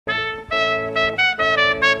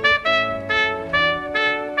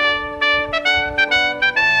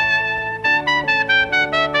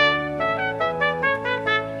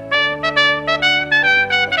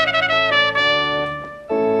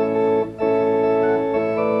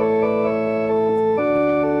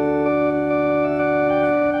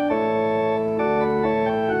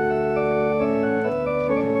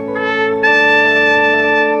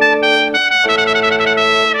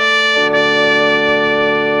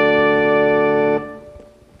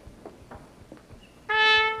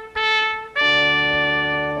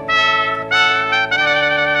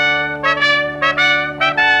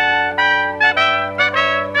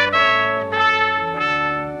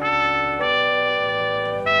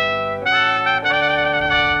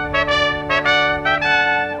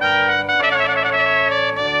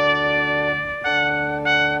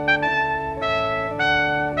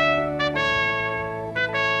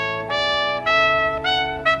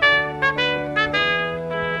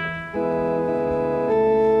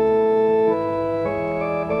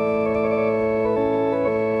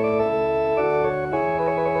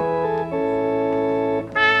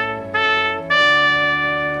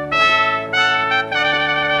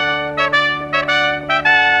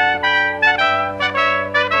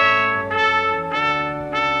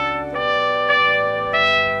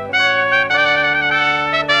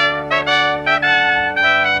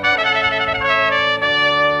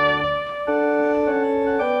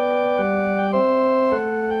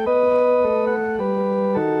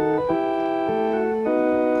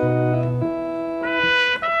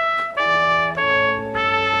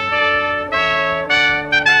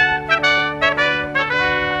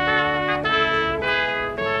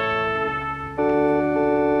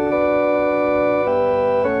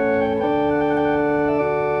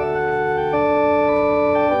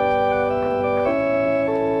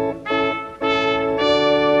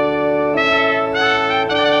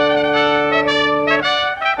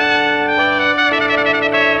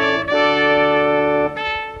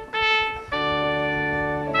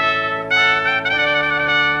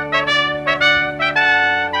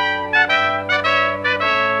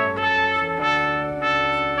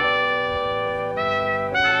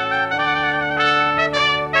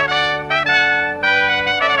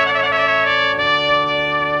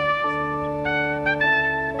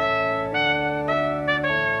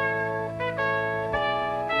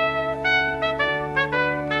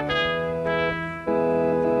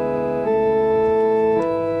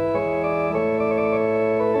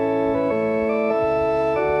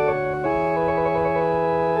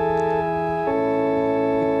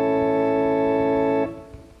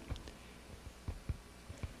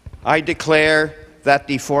I declare that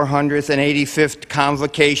the 485th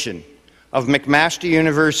convocation of McMaster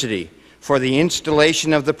University for the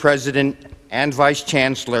installation of the President and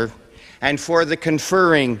Vice-Chancellor and for the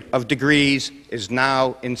conferring of degrees is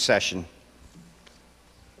now in session.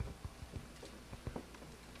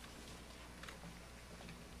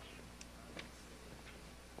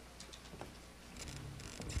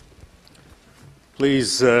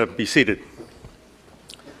 Please be seated.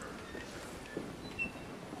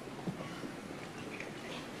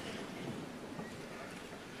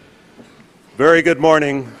 Very good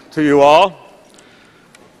morning to you all.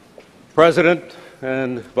 President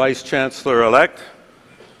and Vice-Chancellor-elect,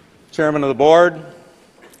 Chairman of the Board,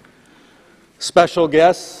 special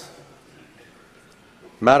guests,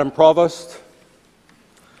 Madam Provost,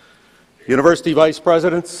 University Vice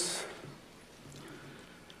Presidents,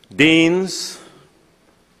 Deans,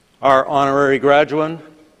 our honorary graduate,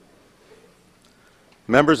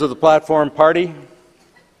 members of the Platform Party,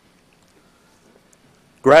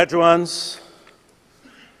 graduands,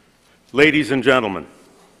 ladies and gentlemen,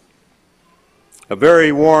 a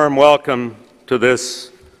very warm welcome to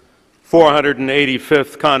this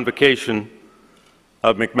 485th convocation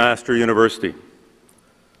of McMaster University.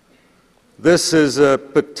 This is a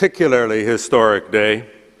particularly historic day,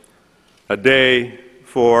 a day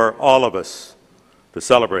for all of us to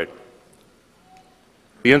celebrate.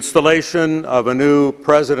 The installation of a new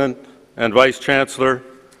President and Vice-Chancellor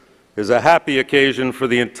is a happy occasion for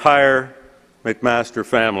the entire McMaster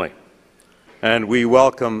family, and we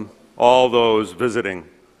welcome all those visiting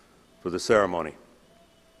for the ceremony.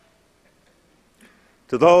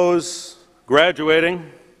 To those graduating,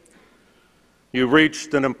 you've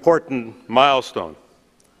reached an important milestone,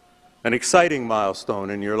 an exciting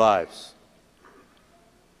milestone in your lives.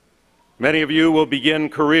 Many of you will begin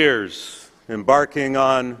careers, embarking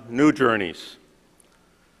on new journeys.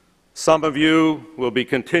 Some of you will be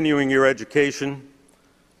continuing your education,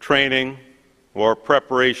 training, or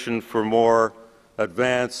preparation for more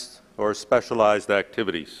advanced or specialized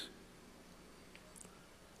activities.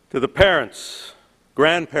 To the parents,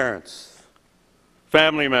 grandparents,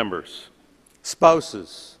 family members,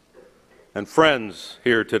 spouses, and friends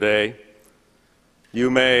here today, you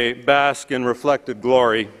may bask in reflected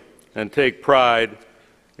glory and take pride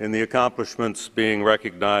in the accomplishments being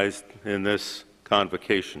recognized in this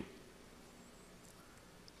convocation.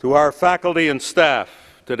 To our faculty and staff,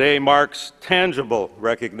 today marks tangible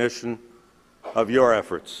recognition of your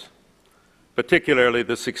efforts, particularly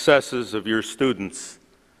the successes of your students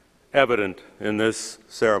evident in this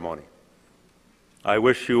ceremony. I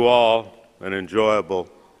wish you all an enjoyable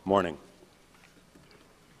morning.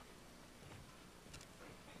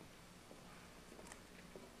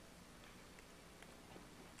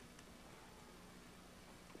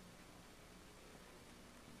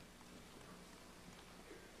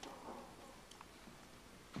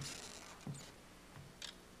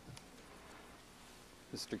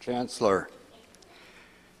 Mr. Chancellor,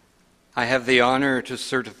 I have the honor to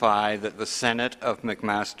certify that the Senate of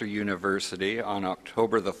McMaster University on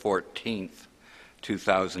October the 14th,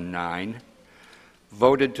 2009,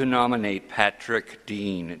 voted to nominate Patrick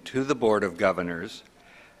Deane to the Board of Governors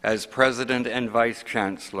as President and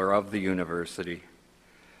Vice-Chancellor of the University,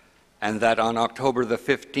 and that on October the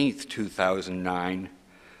 15th, 2009,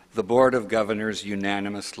 the Board of Governors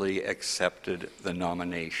unanimously accepted the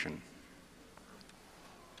nomination.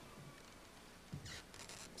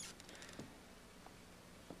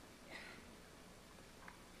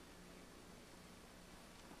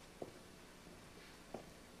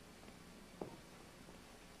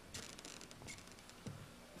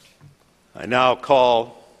 I now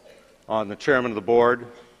call on the Chairman of the Board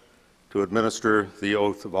to administer the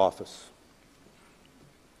oath of office.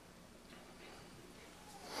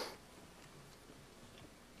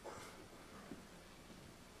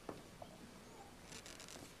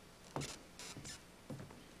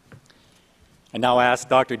 I now ask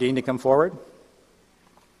Dr. Deane to come forward.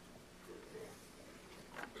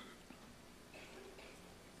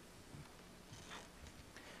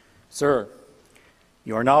 Sir,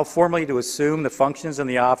 you are now formally to assume the functions in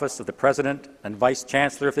the office of the President and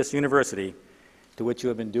Vice-Chancellor of this university, to which you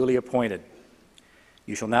have been duly appointed.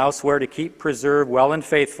 You shall now swear to keep, preserve well and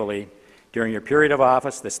faithfully during your period of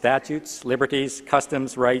office the statutes, liberties,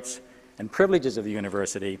 customs, rights, and privileges of the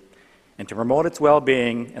university, and to promote its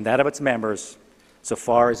well-being and that of its members so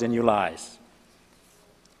far as in you lies.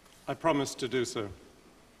 I promise to do so.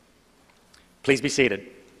 Please be seated.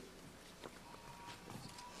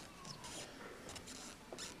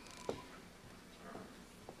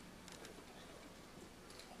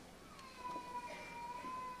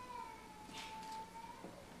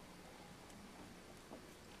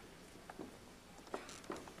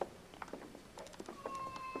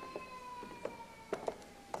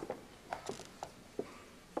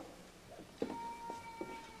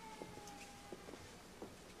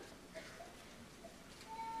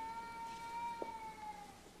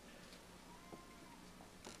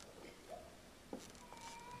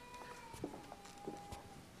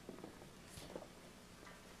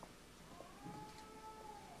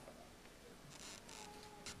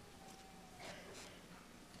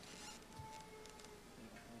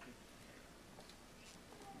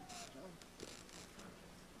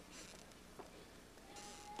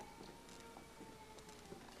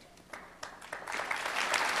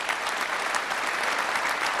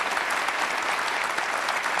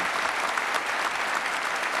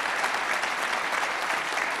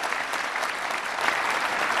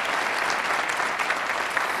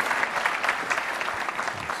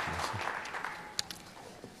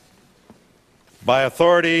 By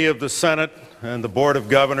authority of the Senate and the Board of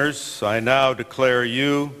Governors, I now declare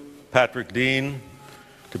you, Patrick Deane,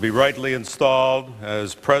 to be rightly installed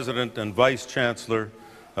as President and Vice-Chancellor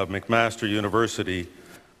of McMaster University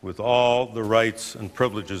with all the rights and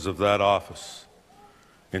privileges of that office,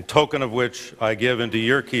 in token of which I give into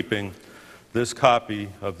your keeping this copy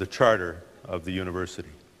of the Charter of the University.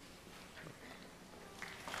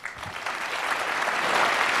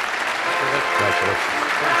 Congratulations.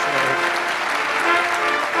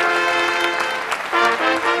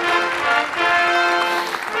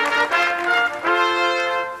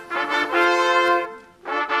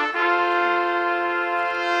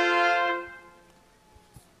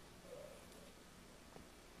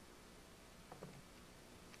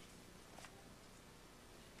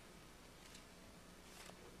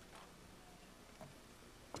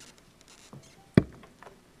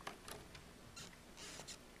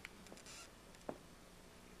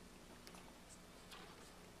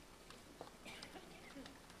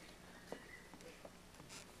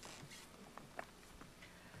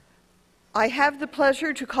 I have the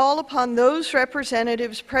pleasure to call upon those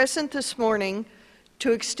representatives present this morning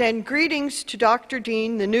to extend greetings to Dr.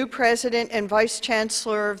 Deane, the new President and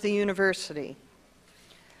Vice-Chancellor of the University.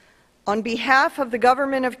 On behalf of the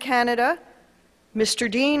Government of Canada, Mr.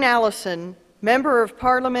 Deane Allison, Member of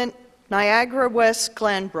Parliament, Niagara West,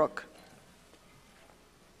 Glanbrook.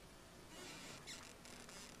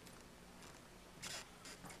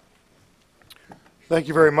 Thank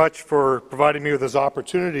you very much for providing me with this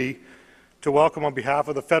opportunity to welcome on behalf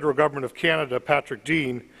of the Federal Government of Canada, Patrick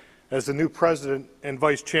Deane, as the new President and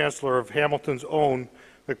Vice-Chancellor of Hamilton's own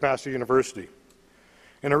McMaster University.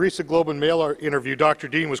 In a recent Globe and Mail interview, Dr.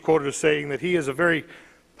 Deane was quoted as saying that he has a very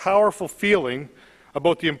powerful feeling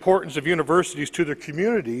about the importance of universities to their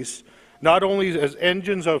communities, not only as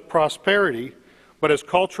engines of prosperity, but as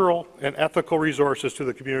cultural and ethical resources to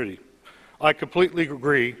the community. I completely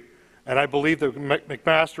agree, and I believe that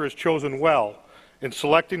McMaster has chosen well in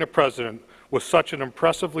selecting a president with such an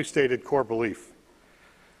impressively stated core belief.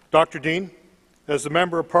 Dr. Deane, as the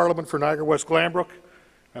Member of Parliament for Niagara West Glanbrook,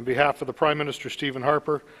 on behalf of the Prime Minister Stephen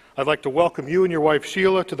Harper, I'd like to welcome you and your wife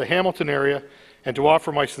Sheila to the Hamilton area and to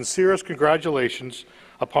offer my sincerest congratulations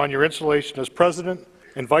upon your installation as President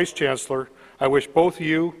and Vice-Chancellor. I wish both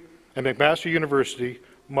you and McMaster University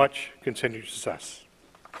much continued success.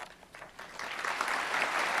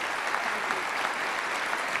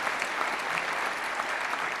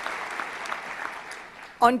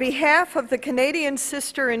 On behalf of the Canadian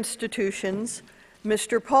Sister Institutions,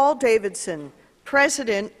 Mr. Paul Davidson,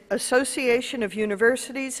 President, Association of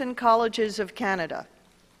Universities and Colleges of Canada.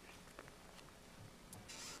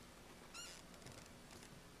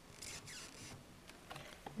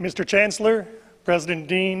 Mr. Chancellor, President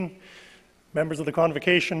Deane, members of the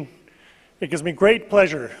convocation, it gives me great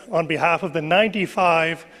pleasure on behalf of the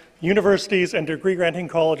 95 universities and degree-granting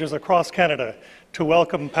colleges across Canada to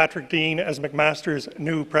welcome Patrick Deane as McMaster's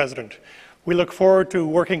new president. We look forward to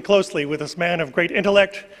working closely with this man of great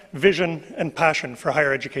intellect, vision, and passion for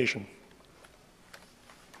higher education.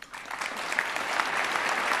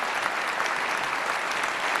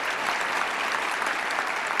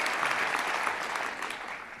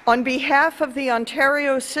 On behalf of the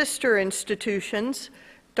Ontario Sister Institutions,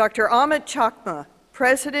 Dr. Amit Chakma,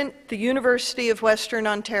 President, the University of Western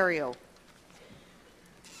Ontario.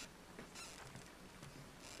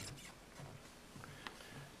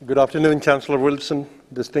 Good afternoon, Chancellor Wilson,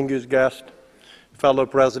 distinguished guests, fellow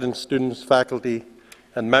presidents, students, faculty,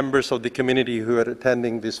 and members of the community who are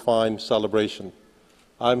attending this fine celebration.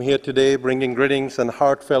 I'm here today bringing greetings and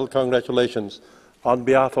heartfelt congratulations on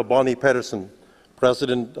behalf of Bonnie Patterson,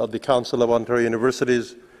 President of the Council of Ontario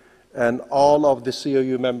Universities, and all of the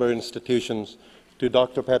COU member institutions, to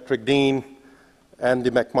Dr. Patrick Deane and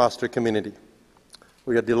the McMaster community.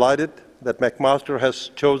 We are delighted that McMaster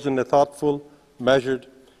has chosen a thoughtful, measured,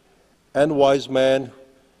 and wise man,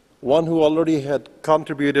 one who already had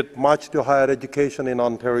contributed much to higher education in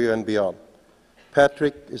Ontario and beyond.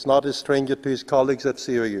 Patrick is not a stranger to his colleagues at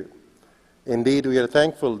COU. Indeed, we are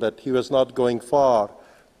thankful that he was not going far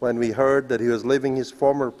when we heard that he was leaving his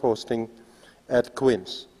former posting at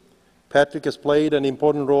Queen's. Patrick has played an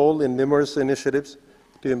important role in numerous initiatives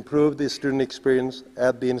to improve the student experience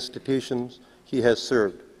at the institutions he has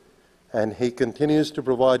served, and he continues to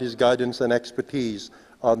provide his guidance and expertise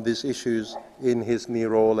on these issues in his new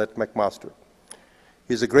role at McMaster.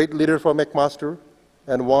 He's a great leader for McMaster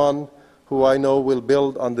and one who I know will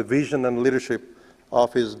build on the vision and leadership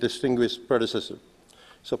of his distinguished predecessor.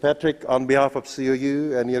 So Patrick, on behalf of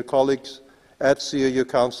COU and your colleagues at COU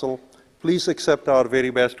Council, please accept our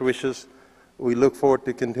very best wishes. we look forward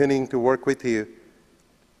to continuing to work with you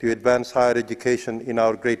to advance higher education in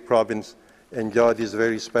our great province. Enjoy this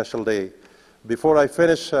very special day. Before I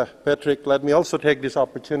finish, Patrick, let me also take this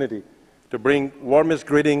opportunity to bring warmest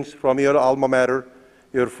greetings from your alma mater,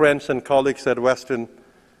 your friends and colleagues at Western,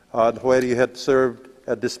 where you had served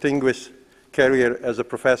a distinguished career as a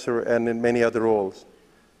professor and in many other roles.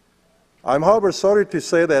 I'm, however, sorry to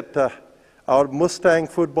say that our Mustang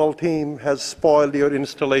football team has spoiled your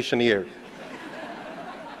installation year.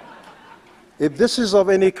 If this is of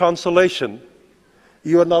any consolation,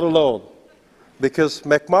 you are not alone, because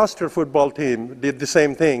McMaster football team did the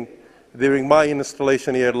same thing during my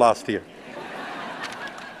installation year last year.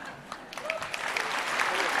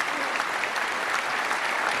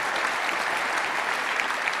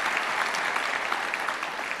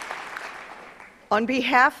 On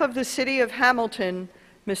behalf of the City of Hamilton,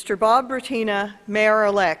 Mr. Bob Bratina,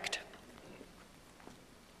 Mayor-elect.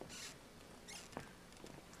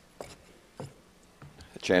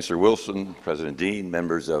 Chancellor Wilson, President Deane,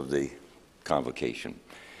 members of the convocation.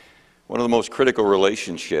 One of the most critical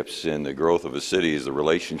relationships in the growth of a city is the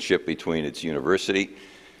relationship between its university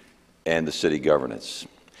and the city governance.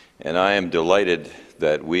 And I am delighted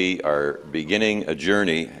that we are beginning a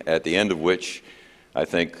journey at the end of which I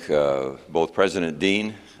think both President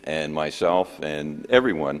Deane and myself and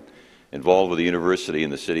everyone involved with the university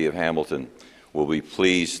and the city of Hamilton will be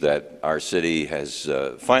pleased that our city has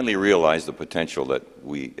finally realized the potential that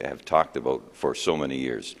we have talked about for so many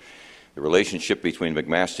years. The relationship between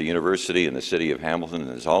McMaster University and the city of Hamilton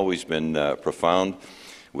has always been profound.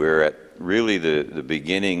 We're at really the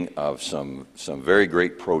beginning of some very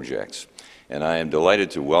great projects. And I am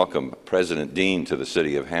delighted to welcome President Deane to the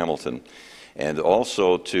city of Hamilton and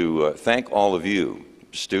also to thank all of you,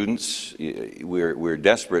 students. We're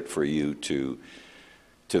desperate for you to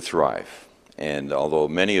thrive. And although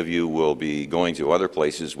many of you will be going to other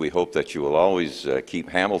places, we hope that you will always keep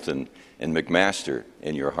Hamilton and McMaster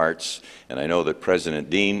in your hearts. And I know that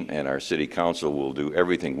President Deane and our City Council will do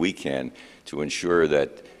everything we can to ensure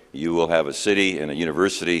that you will have a city and a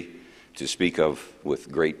university to speak of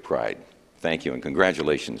with great pride. Thank you and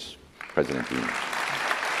congratulations, President Deane.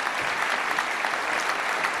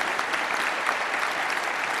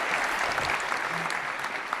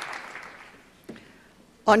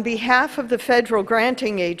 On behalf of the federal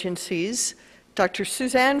granting agencies, Dr.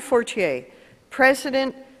 Suzanne Fortier,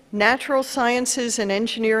 President, Natural Sciences and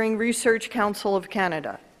Engineering Research Council of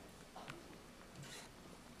Canada.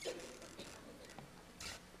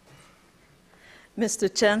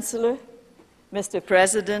 Mr. Chancellor, Mr.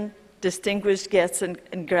 President, distinguished guests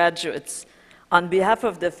and graduates, on behalf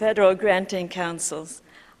of the federal granting councils,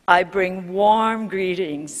 I bring warm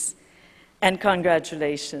greetings and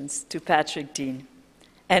congratulations to Patrick Deane.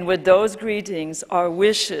 And with those greetings, our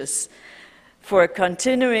wishes for a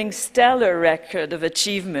continuing stellar record of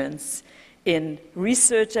achievements in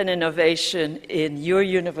research and innovation in your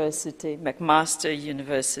university, McMaster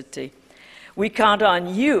University. We count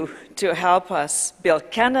on you to help us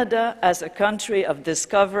build Canada as a country of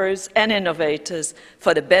discoverers and innovators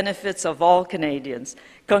for the benefits of all Canadians.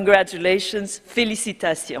 Congratulations,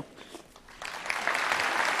 félicitations.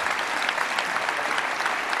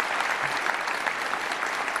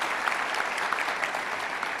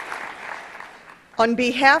 On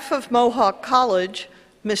behalf of Mohawk College,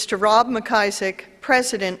 Mr. Rob McIsaac,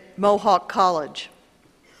 President, Mohawk College.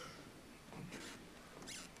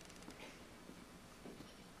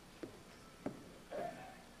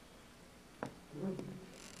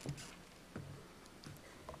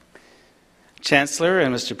 Chancellor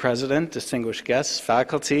and Mr. President, distinguished guests,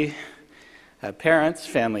 faculty, parents,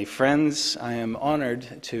 family, friends, I am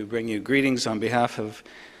honored to bring you greetings on behalf of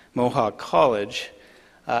Mohawk College.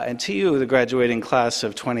 And to you, the graduating class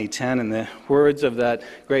of 2010, in the words of that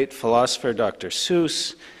great philosopher, Dr.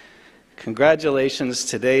 Seuss, congratulations,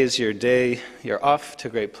 today is your day. You're off to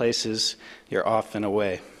great places. You're off and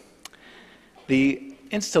away. The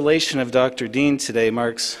installation of Dr. Deane today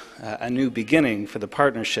marks a new beginning for the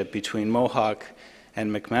partnership between Mohawk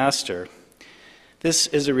and McMaster. This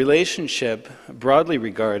is a relationship broadly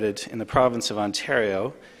regarded in the province of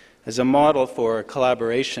Ontario as a model for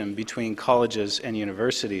collaboration between colleges and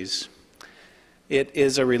universities. It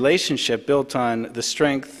is a relationship built on the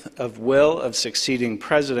strength of will of succeeding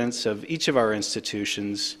presidents of each of our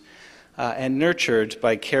institutions and nurtured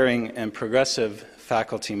by caring and progressive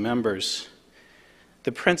faculty members.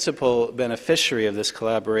 The principal beneficiary of this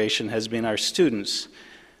collaboration has been our students,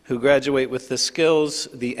 who graduate with the skills,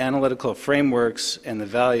 the analytical frameworks, and the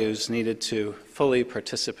values needed to fully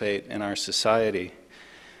participate in our society.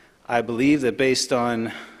 I believe that based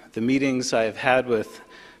on the meetings I have had with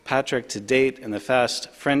Patrick, to date, in the fast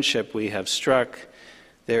friendship we have struck,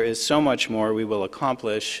 there is so much more we will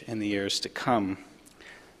accomplish in the years to come.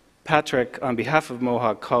 Patrick, on behalf of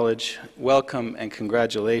Mohawk College, welcome and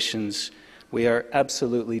congratulations. We are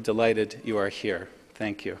absolutely delighted you are here.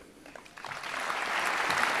 Thank you.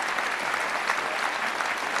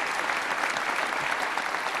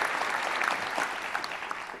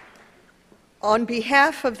 On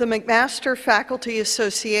behalf of the McMaster Faculty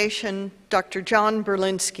Association, Dr. John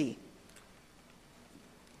Berlinski.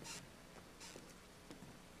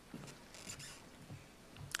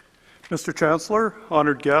 Mr. Chancellor,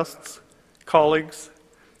 honored guests, colleagues,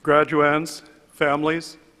 graduands,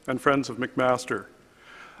 families, and friends of McMaster.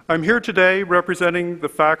 I'm here today representing the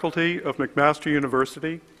faculty of McMaster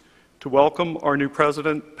University to welcome our new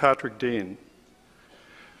president, Patrick Deane.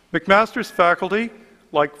 McMaster's faculty,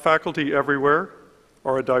 like faculty everywhere,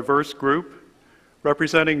 are a diverse group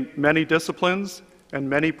representing many disciplines and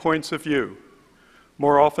many points of view,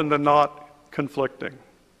 more often than not conflicting.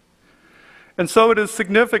 And so it is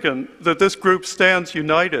significant that this group stands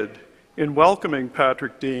united in welcoming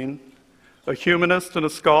Patrick Deane, a humanist and a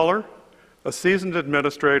scholar, a seasoned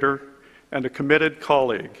administrator, and a committed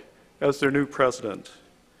colleague, as their new president.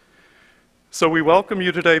 So we welcome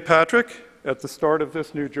you today, Patrick, at the start of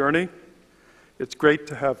this new journey. It's great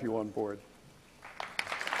to have you on board.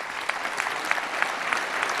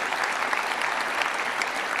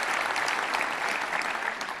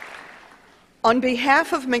 On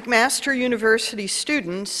behalf of McMaster University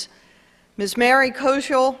students, Ms. Mary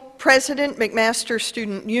Koziol, President, McMaster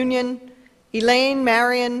Student Union, Elaine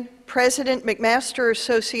Marion, President, McMaster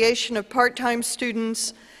Association of Part-Time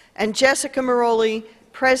Students, and Jessica Maroli,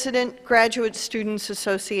 President, Graduate Students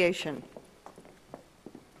Association.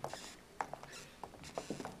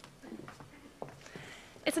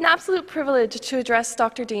 It's an absolute privilege to address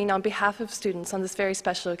Dr. Deane on behalf of students on this very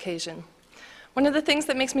special occasion. One of the things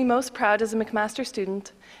that makes me most proud as a McMaster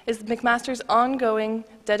student is McMaster's ongoing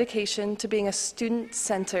dedication to being a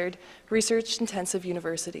student-centered, research-intensive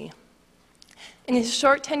university. In his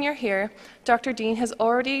short tenure here, Dr. Deane has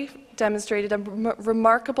already demonstrated a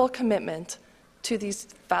remarkable commitment to these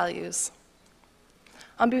values.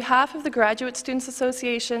 On behalf of the Graduate Students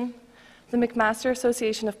Association, the McMaster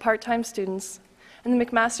Association of Part-Time Students, and the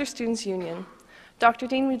McMaster Students Union, Dr.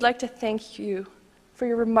 Deane, we'd like to thank you for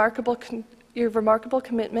your remarkable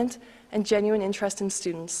commitment and genuine interest in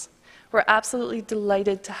students. We're absolutely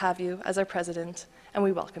delighted to have you as our president, and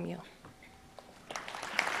we welcome you.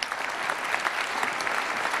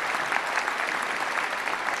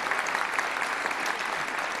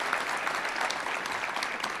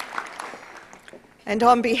 And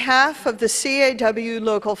on behalf of the CAW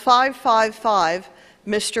Local 555,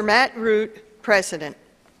 Mr. Matt Root, President.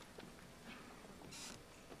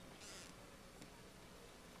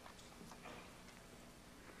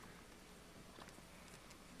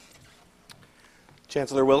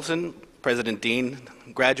 Chancellor Wilson, President Deane,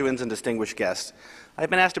 graduands, and distinguished guests,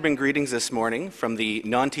 I've been asked to bring greetings this morning from the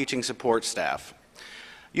non-teaching support staff.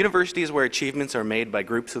 University is where achievements are made by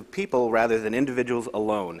groups of people rather than individuals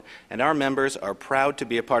alone, and our members are proud to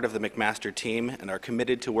be a part of the McMaster team and are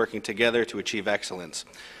committed to working together to achieve excellence.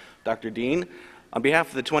 Dr. Deane, on behalf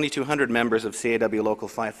of the 2,200 members of CAW Local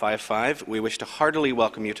 555, we wish to heartily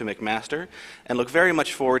welcome you to McMaster and look very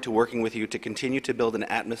much forward to working with you to continue to build an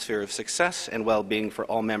atmosphere of success and well-being for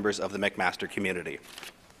all members of the McMaster community.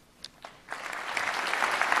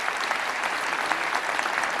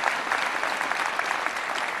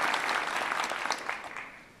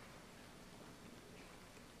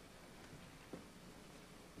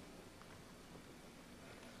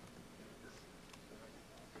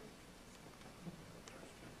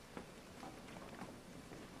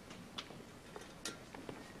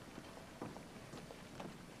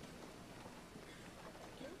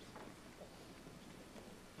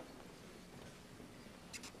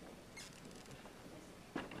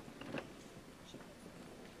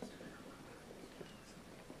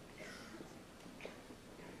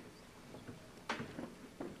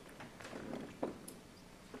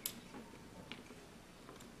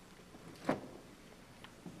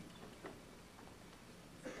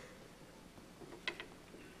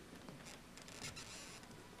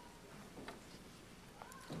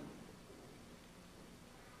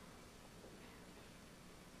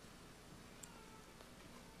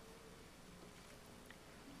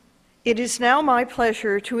 It is now my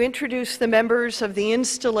pleasure to introduce the members of the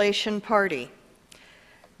installation party.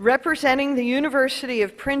 Representing the University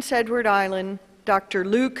of Prince Edward Island, Dr.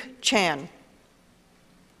 Luke Chan.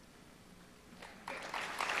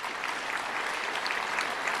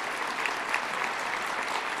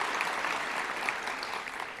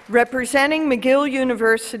 Representing McGill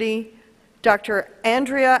University, Dr.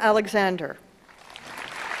 Andrea Alexander.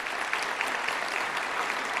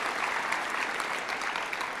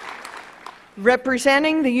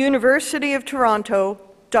 Representing the University of Toronto,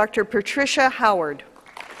 Dr. Patricia Howard.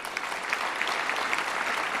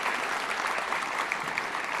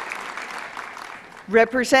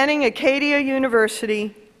 Representing Acadia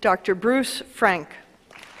University, Dr. Bruce Frank.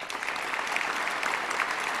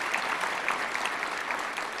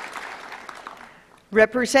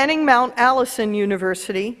 Representing Mount Allison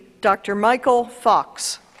University, Dr. Michael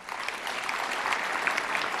Fox.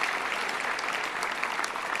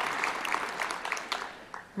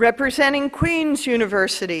 Representing Queen's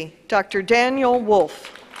University, Dr. Daniel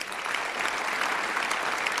Wolfe.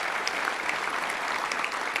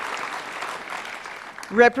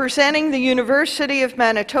 Representing the University of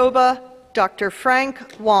Manitoba, Dr. Frank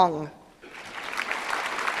Wong.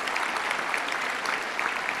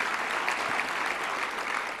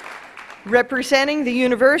 Representing the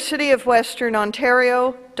University of Western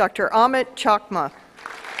Ontario, Dr. Amit Chakma.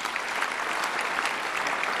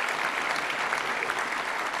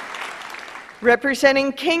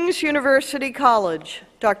 Representing King's University College,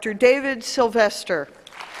 Dr. David Sylvester.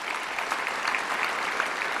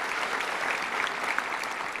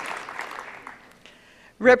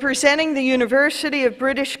 Representing the University of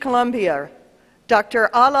British Columbia,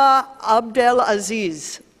 Dr. Ala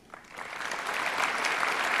Abdelaziz.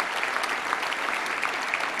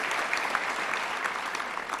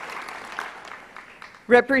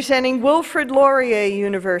 Representing Wilfrid Laurier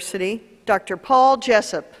University, Dr. Paul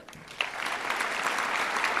Jessup.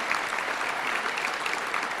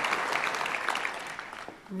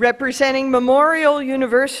 Representing Memorial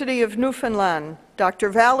University of Newfoundland, Dr.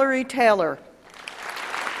 Valerie Taylor.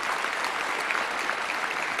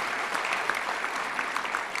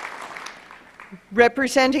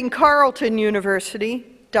 Representing Carleton University,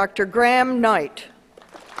 Dr. Graham Knight.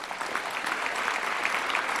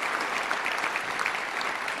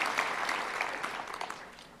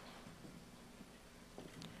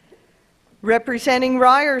 Representing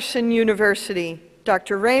Ryerson University,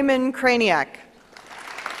 Dr. Raymond Kraniak.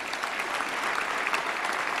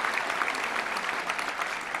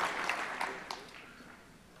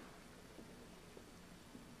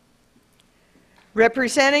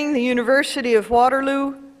 Representing the University of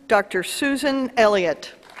Waterloo, Dr. Susan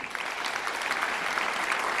Elliott.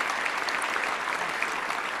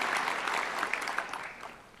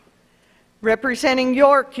 Representing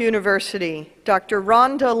York University, Dr.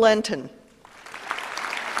 Rhonda Lenton.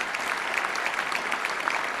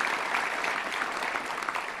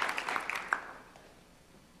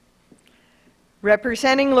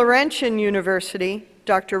 Representing Laurentian University,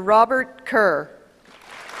 Dr. Robert Kerr.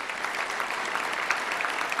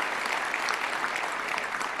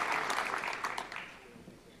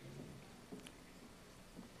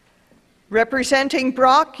 Representing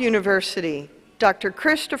Brock University, Dr.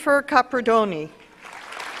 Christopher Capradoni.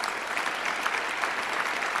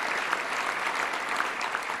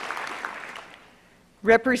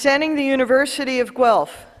 Representing the University of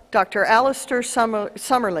Guelph, Dr. Alistair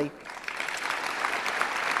Summerly.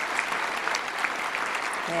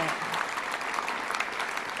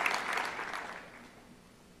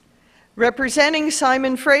 Representing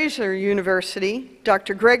Simon Fraser University,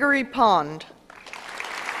 Dr. Gregory Pond.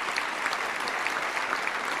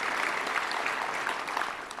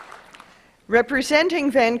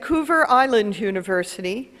 Representing Vancouver Island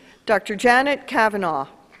University, Dr. Janet Kavanagh.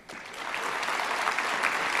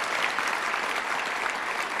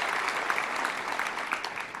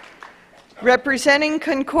 Representing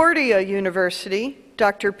Concordia University,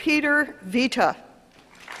 Dr. Peter Vita.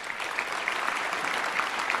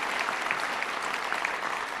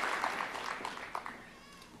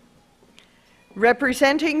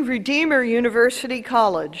 Representing Redeemer University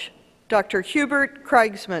College, Dr. Hubert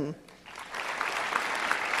Kreigsman.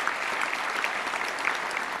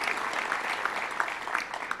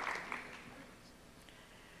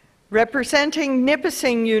 Representing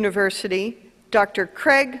Nipissing University, Dr.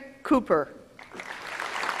 Craig Cooper.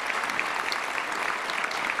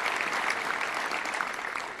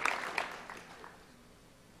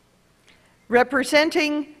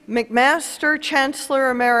 Representing McMaster Chancellor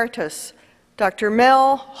Emeritus, Dr.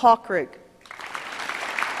 Mel Hockrig.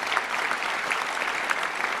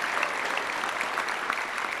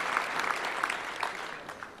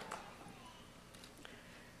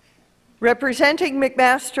 Representing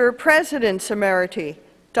McMaster Presidents Emeriti,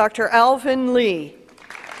 Dr. Alvin Lee.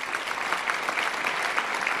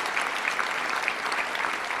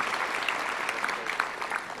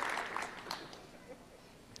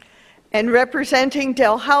 And representing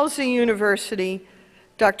Dalhousie University,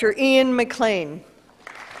 Dr. Ian McLean.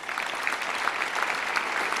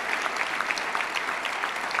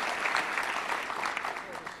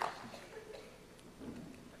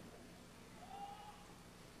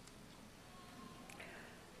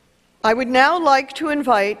 I would now like to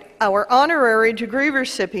invite our honorary degree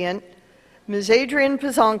recipient, Ms. Adrienne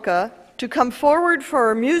Pazonka, to come forward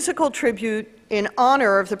for a musical tribute in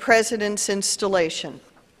honor of the President's installation.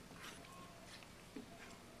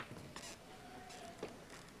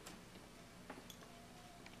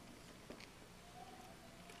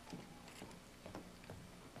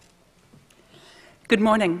 Good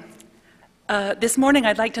morning. This morning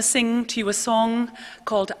I'd like to sing to you a song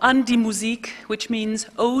called An die Musik, which means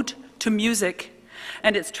Ode to Music,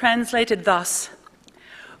 and it's translated thus.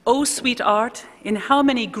 O sweet art, in how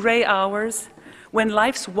many grey hours, when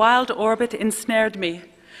life's wild orbit ensnared me,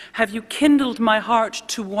 have you kindled my heart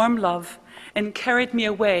to warm love and carried me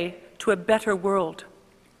away to a better world.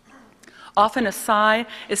 Often a sigh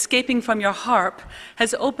escaping from your harp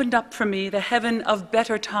has opened up for me the heaven of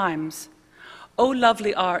better times. O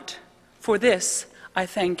lovely art, for this I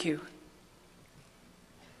thank you.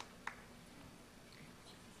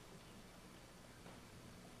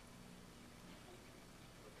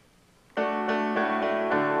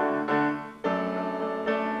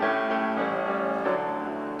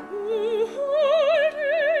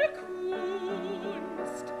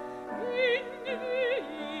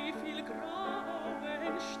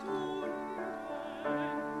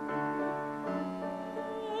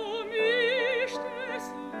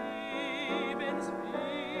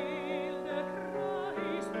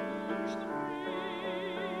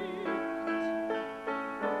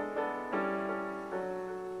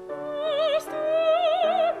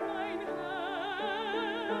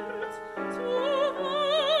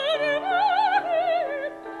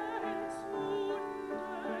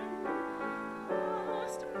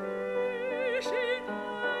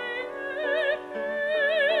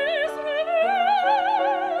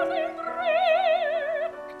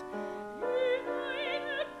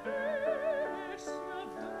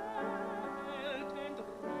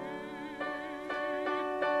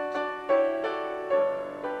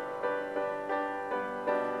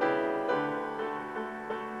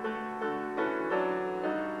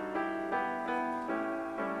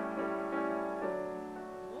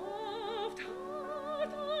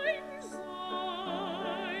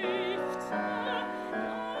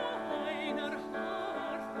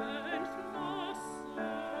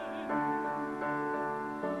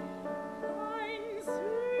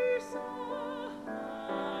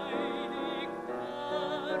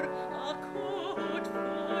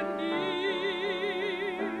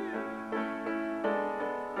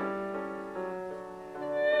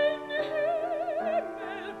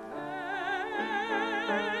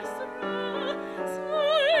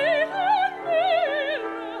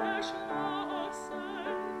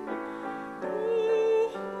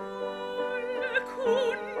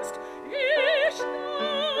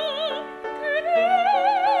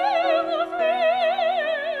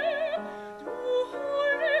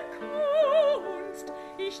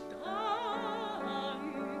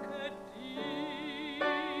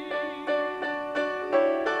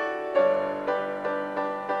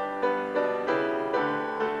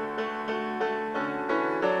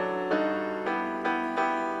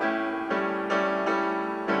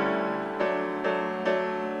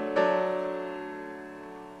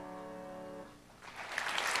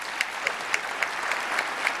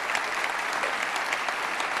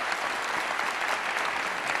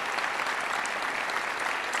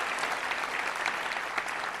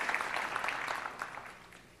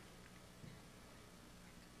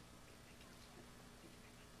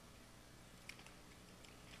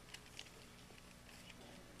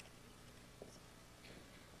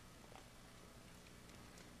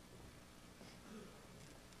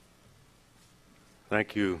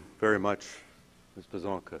 Thank you very much, Ms.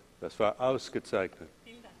 Pazonka. Das war ausgezeichnet.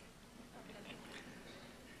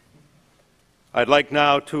 I'd like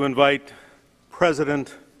now to invite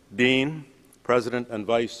President Deane, President and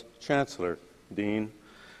Vice-Chancellor Deane,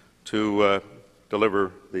 to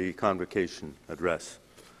deliver the convocation address.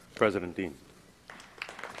 President Deane.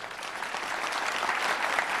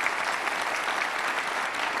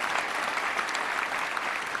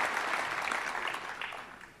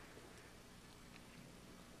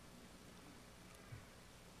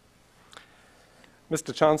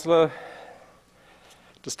 Mr. Chancellor,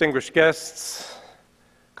 distinguished guests,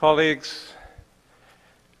 colleagues,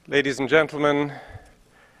 ladies and gentlemen,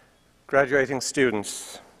 graduating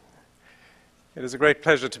students, it is a great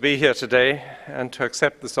pleasure to be here today and to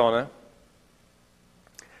accept this honor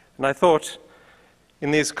And I thought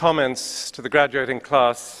in these comments to the graduating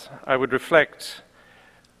class, I would reflect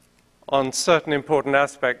on certain important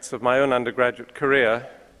aspects of my own undergraduate career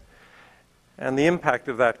and the impact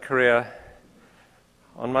of that career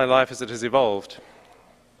on my life as it has evolved.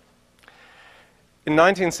 In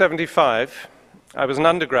 1975, I was an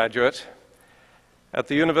undergraduate at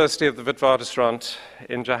the University of the Witwatersrand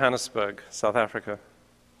in Johannesburg, South Africa.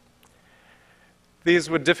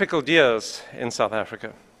 These were difficult years in South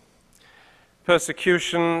Africa.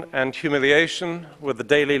 Persecution and humiliation were the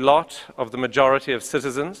daily lot of the majority of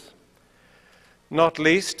citizens, not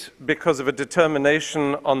least because of a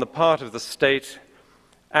determination on the part of the state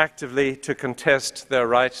actively to contest their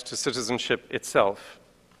right to citizenship itself.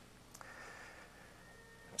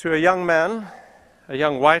 To a young man, a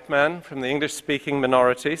young white man from the English-speaking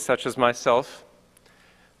minority, such as myself,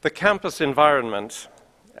 the campus environment,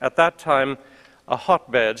 at that time a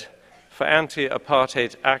hotbed for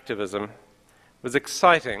anti-apartheid activism, was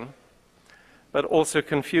exciting, but also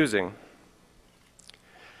confusing.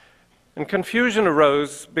 And confusion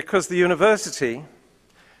arose because the university,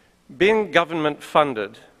 being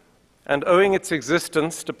government-funded and owing its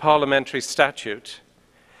existence to parliamentary statute,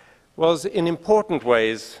 was in important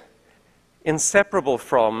ways inseparable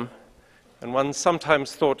from, and one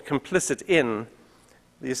sometimes thought complicit in,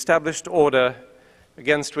 the established order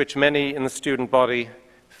against which many in the student body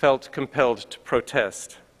felt compelled to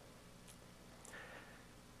protest.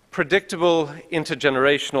 Predictable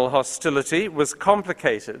intergenerational hostility was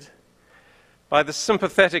complicated by the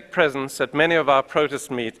sympathetic presence at many of our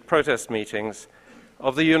protest meetings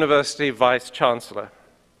of the university vice-chancellor,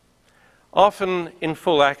 often in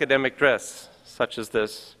full academic dress, such as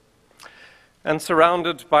this, and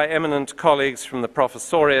surrounded by eminent colleagues from the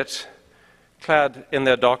professoriate, clad in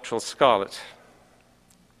their doctoral scarlet.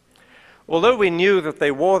 Although we knew that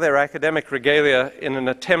they wore their academic regalia in an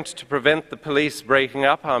attempt to prevent the police breaking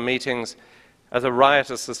up our meetings as a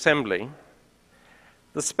riotous assembly,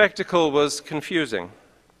 the spectacle was confusing.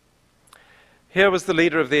 Here was the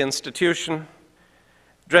leader of the institution,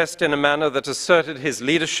 dressed in a manner that asserted his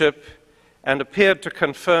leadership and appeared to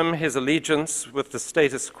confirm his allegiance with the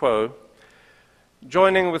status quo,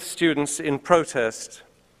 joining with students in protest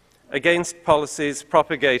against policies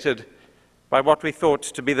propagated by what we thought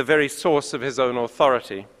to be the very source of his own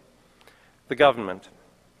authority, the government.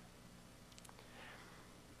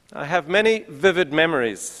 I have many vivid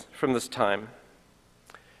memories from this time,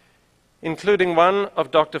 including one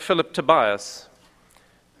of Dr. Philip Tobias,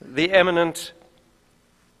 the eminent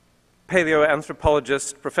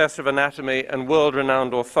paleoanthropologist, professor of anatomy, and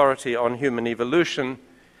world-renowned authority on human evolution,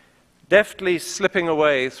 deftly slipping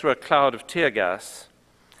away through a cloud of tear gas,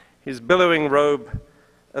 his billowing robe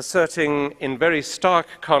asserting in very stark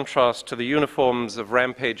contrast to the uniforms of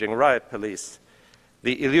rampaging riot police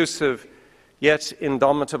the elusive yet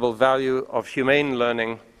indomitable value of humane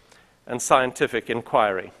learning and scientific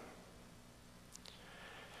inquiry.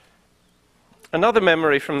 Another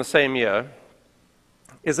memory from the same year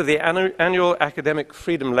is of the annual Academic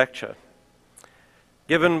Freedom Lecture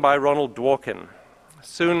given by Ronald Dworkin,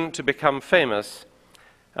 soon to become famous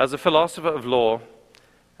as a philosopher of law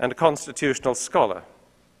and a constitutional scholar,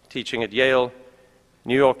 teaching at Yale,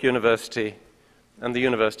 New York University, and the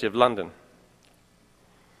University of London.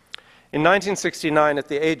 In 1969, at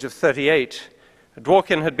the age of 38,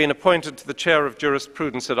 Dworkin had been appointed to the chair of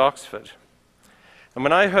jurisprudence at Oxford. And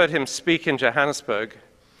when I heard him speak in Johannesburg,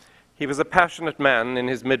 he was a passionate man in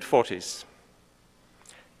his mid-40s.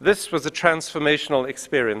 This was a transformational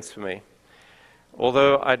experience for me,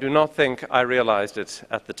 although I do not think I realized it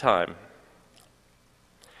at the time.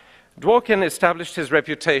 Dworkin established his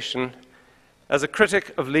reputation as a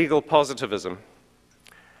critic of legal positivism,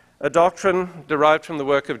 a doctrine derived from the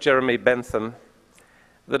work of Jeremy Bentham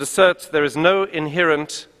that asserts there is no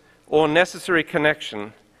inherent or necessary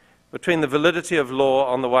connection between the validity of law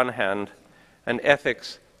on the one hand and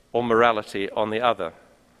ethics or morality on the other.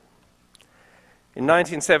 In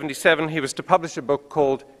 1977, he was to publish a book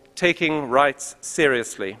called Taking Rights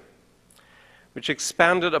Seriously, which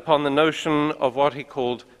expanded upon the notion of what he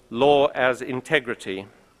called law as integrity,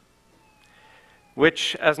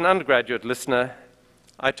 which, as an undergraduate listener,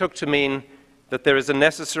 I took to mean that there is a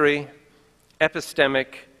necessary epistemic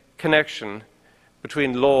connection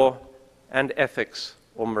between law and ethics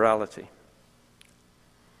or morality.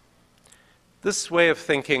 This way of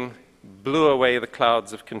thinking blew away the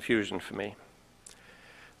clouds of confusion for me.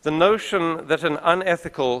 The notion that an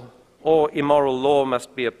unethical or immoral law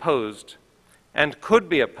must be opposed, and could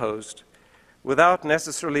be opposed, without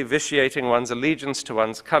necessarily vitiating one's allegiance to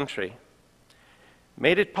one's country,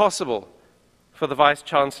 made it possible for the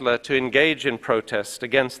Vice-Chancellor to engage in protest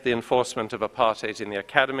against the enforcement of apartheid in the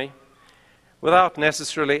academy without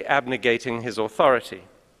necessarily abnegating his authority,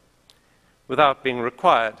 without being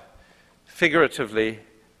required, figuratively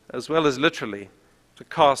as well as literally, to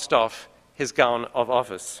cast off his gown of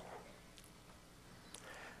office.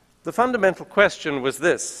 The fundamental question was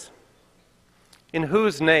this: in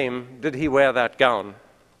whose name did he wear that gown?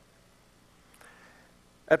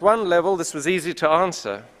 At one level, this was easy to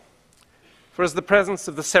answer, for as the presence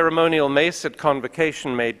of the ceremonial mace at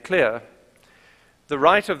convocation made clear, the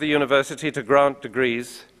right of the university to grant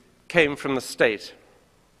degrees came from the state.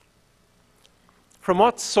 From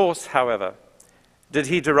what source, however, did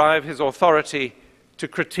he derive his authority to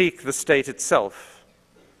critique the state itself?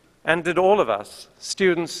 And did all of us,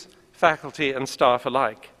 students, faculty, and staff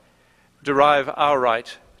alike, derive our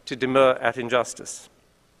right to demur at injustice?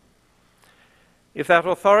 If that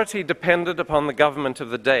authority depended upon the government of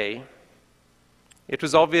the day, it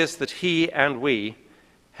was obvious that he and we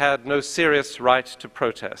had no serious right to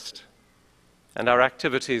protest, and our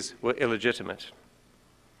activities were illegitimate.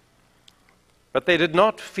 But they did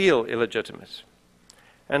not feel illegitimate,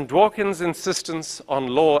 and Dworkin's insistence on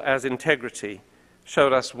law as integrity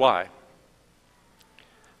showed us why.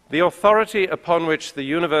 The authority upon which the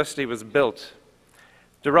university was built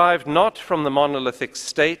derived not from the monolithic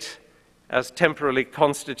state as temporarily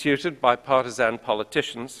constituted by partisan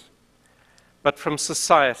politicians, but from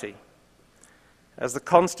society as the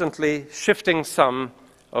constantly shifting sum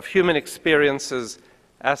of human experiences,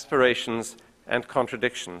 aspirations, and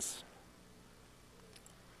contradictions.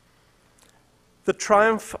 The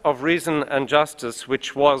triumph of reason and justice,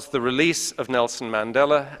 which was the release of Nelson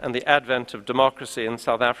Mandela and the advent of democracy in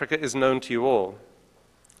South Africa, is known to you all.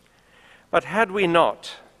 But had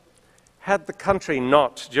the country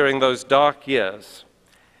not, during those dark years,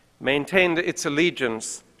 maintained its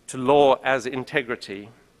allegiance to law as integrity,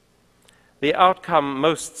 the outcome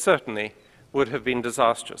most certainly would have been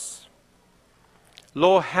disastrous.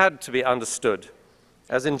 Law had to be understood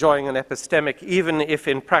as enjoying an epistemic, even if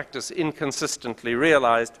in practice inconsistently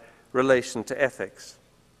realized, relation to ethics.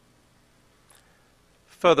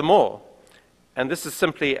 Furthermore, and this is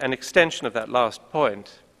simply an extension of that last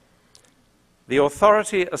point, the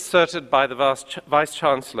authority asserted by the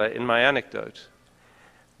Vice-Chancellor in my anecdote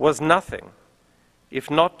was nothing if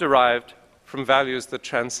not derived from values that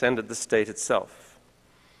transcended the state itself.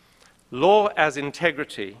 Law as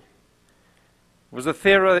integrity was a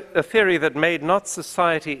theory that made not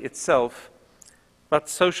society itself, but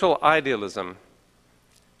social idealism,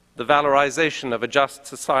 the valorization of a just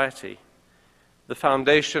society, the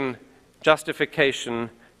foundation, justification,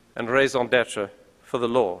 and raison d'etre for the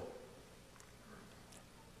law.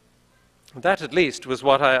 That, at least, was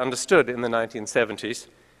what I understood in the 1970s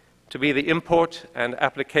to be the import and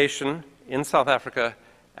application in South Africa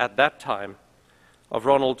at that time of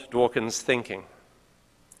Ronald Dworkin's thinking.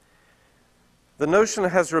 The notion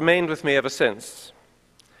has remained with me ever since,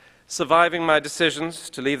 surviving my decisions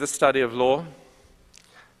to leave the study of law,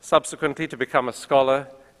 subsequently to become a scholar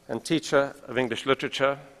and teacher of English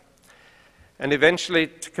literature, and eventually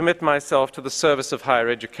to commit myself to the service of higher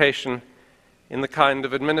education in the kind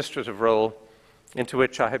of administrative role into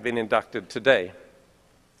which I have been inducted today.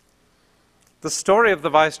 The story of the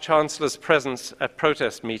Vice-Chancellor's presence at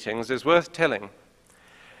protest meetings is worth telling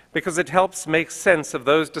because it helps make sense of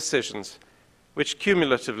those decisions which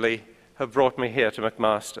cumulatively have brought me here to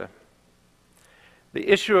McMaster. The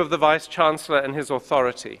issue of the Vice-Chancellor and his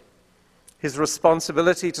authority, his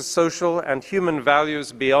responsibility to social and human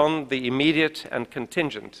values beyond the immediate and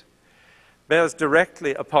contingent, bears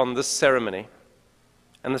directly upon this ceremony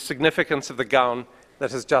and the significance of the gown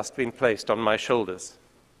that has just been placed on my shoulders.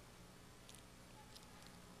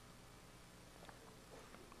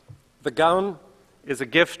 The gown is a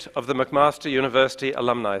gift of the McMaster University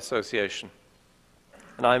Alumni Association,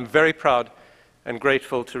 and I am very proud and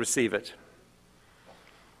grateful to receive it.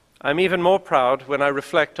 I'm even more proud when I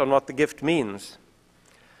reflect on what the gift means,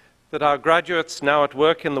 that our graduates now at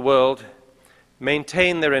work in the world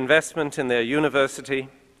maintain their investment in their university,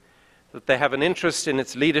 that they have an interest in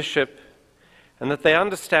its leadership, and that they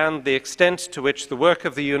understand the extent to which the work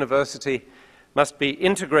of the university must be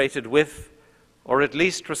integrated with, or at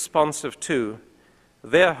least responsive to,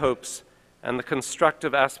 their hopes and the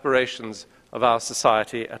constructive aspirations of our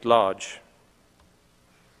society at large.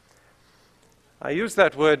 I use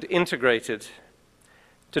that word integrated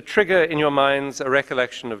to trigger in your minds a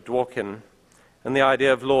recollection of Dworkin and the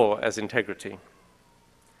idea of law as integrity.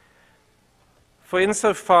 For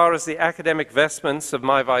insofar as the academic vestments of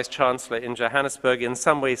my Vice-Chancellor in Johannesburg in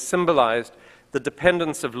some way symbolized the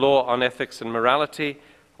dependence of law on ethics and morality,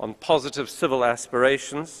 on positive civil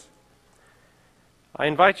aspirations, I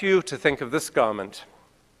invite you to think of this garment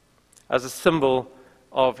as a symbol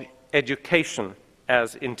of education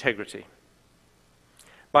as integrity,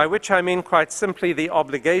 by which I mean quite simply the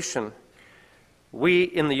obligation we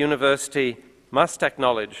in the university must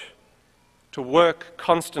acknowledge to work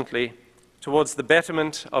constantly towards the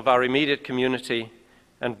betterment of our immediate community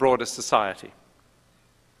and broader society.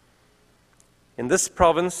 In this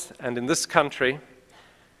province and in this country,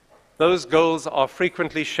 those goals are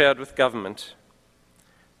frequently shared with government,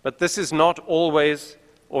 but this is not always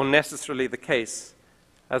or necessarily the case,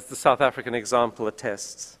 as the South African example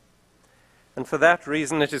attests. And for that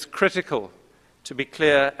reason, it is critical to be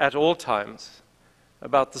clear at all times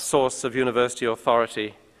about the source of university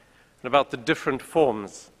authority and about the different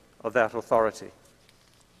forms of that authority.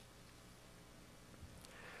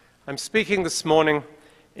 I'm speaking this morning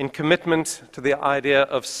in commitment to the idea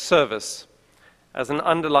of service as an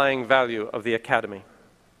underlying value of the Academy.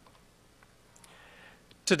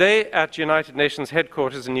 Today at United Nations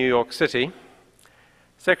headquarters in New York City,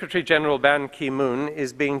 Secretary General Ban Ki-moon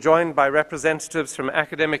is being joined by representatives from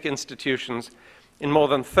academic institutions in more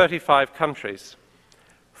than 35 countries,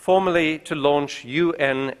 formally to launch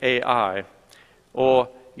UNAI, or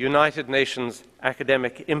United Nations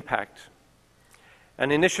Academic Impact,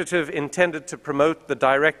 an initiative intended to promote the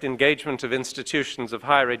direct engagement of institutions of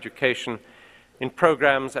higher education in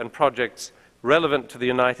programs and projects relevant to the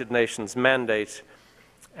United Nations mandate,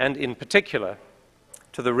 and in particular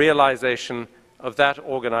to the realization of that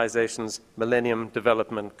organization's Millennium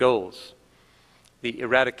Development Goals: the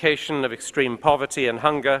eradication of extreme poverty and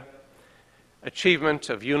hunger, achievement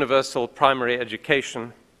of universal primary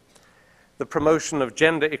education, the promotion of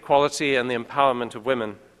gender equality and the empowerment of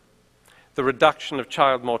women, the reduction of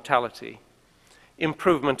child mortality,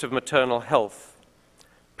 improvement of maternal health,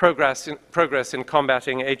 progress in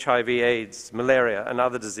combating HIV/AIDS, malaria, and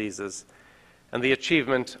other diseases, and the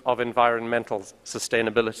achievement of environmental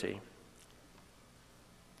sustainability.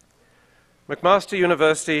 McMaster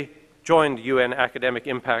University joined UN Academic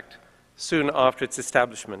Impact soon after its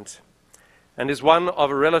establishment and is one of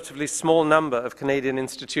a relatively small number of Canadian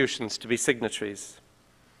institutions to be signatories.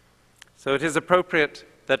 So it is appropriate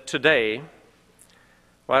that today,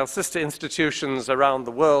 while sister institutions around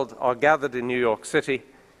the world are gathered in New York City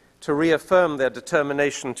to reaffirm their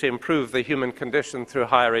determination to improve the human condition through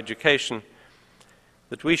higher education,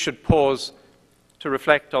 that we should pause to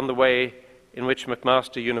reflect on the way in which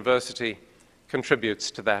McMaster University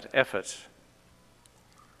contributes to that effort.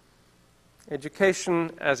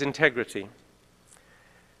 Education as integrity.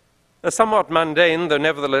 A somewhat mundane, though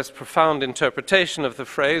nevertheless profound interpretation of the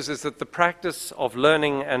phrase is that the practice of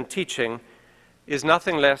learning and teaching is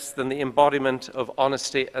nothing less than the embodiment of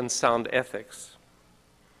honesty and sound ethics.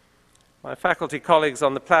 My faculty colleagues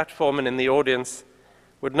on the platform and in the audience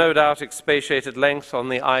would no doubt expatiate at length on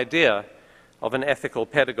the idea of an ethical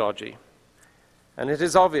pedagogy. And it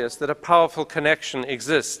is obvious that a powerful connection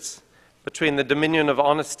exists between the dominion of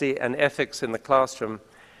honesty and ethics in the classroom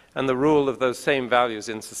and the rule of those same values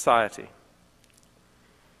in society.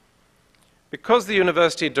 Because the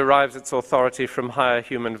university derives its authority from higher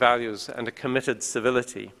human values and a committed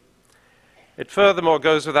civility, it furthermore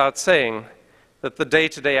goes without saying that the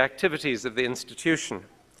day-to-day activities of the institution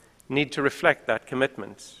need to reflect that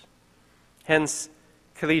commitment. Hence,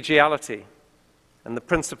 collegiality and the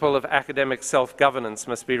principle of academic self-governance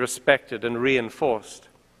must be respected and reinforced,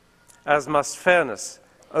 as must fairness,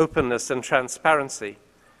 openness, and transparency,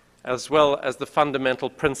 as well as the fundamental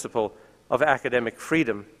principle of academic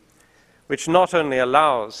freedom, which not only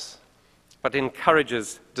allows, but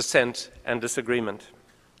encourages dissent and disagreement.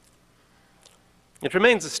 It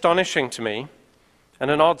remains astonishing to me,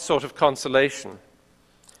 and an odd sort of consolation,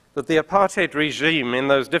 that the apartheid regime in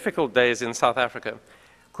those difficult days in South Africa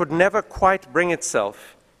could never quite bring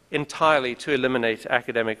itself entirely to eliminate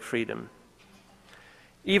academic freedom.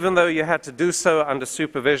 Even though you had to do so under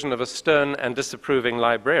supervision of a stern and disapproving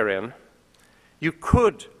librarian, you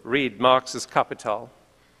could read Marx's Kapital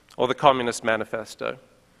or the Communist Manifesto,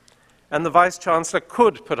 and the Vice-Chancellor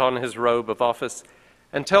could put on his robe of office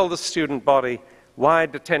and tell the student body why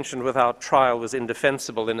detention without trial was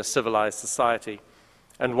indefensible in a civilized society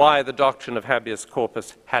and why the doctrine of habeas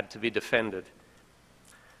corpus had to be defended.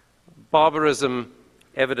 Barbarism,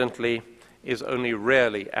 evidently, is only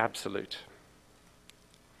rarely absolute.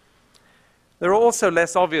 There are also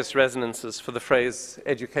less obvious resonances for the phrase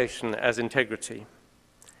education as integrity.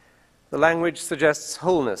 The language suggests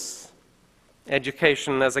wholeness,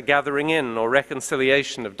 education as a gathering in or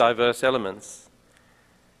reconciliation of diverse elements.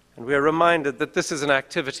 And we are reminded that this is an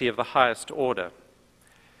activity of the highest order,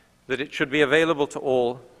 that it should be available to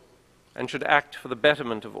all and should act for the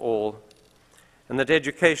betterment of all, and that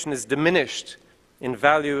education is diminished in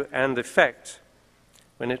value and effect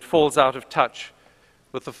when it falls out of touch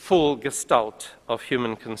with the full gestalt of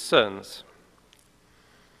human concerns.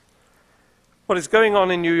 What is going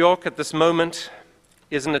on in New York at this moment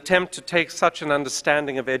is an attempt to take such an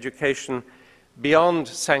understanding of education beyond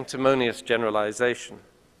sanctimonious generalization,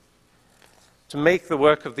 to make the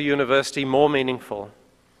work of the university more meaningful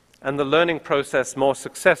and the learning process more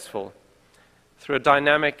successful through a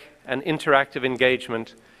dynamic and interactive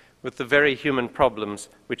engagement with the very human problems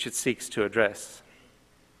which it seeks to address.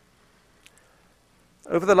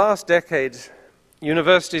 Over the last decade,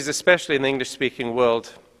 universities, especially in the English-speaking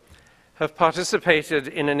world, have participated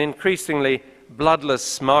in an increasingly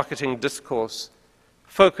bloodless marketing discourse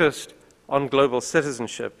focused on global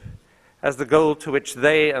citizenship as the goal to which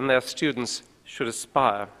they and their students should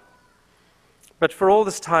aspire. But for all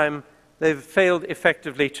this time, they've failed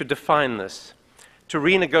effectively to define this, to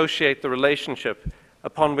renegotiate the relationship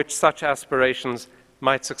upon which such aspirations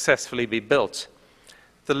might successfully be built,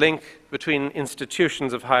 the link between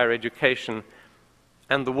institutions of higher education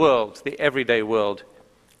and the world, the everyday world,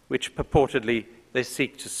 which purportedly they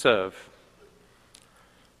seek to serve.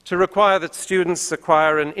 To require that students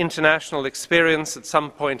acquire an international experience at some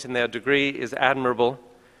point in their degree is admirable,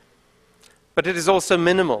 but it is also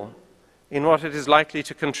minimal in what it is likely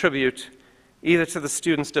to contribute either to the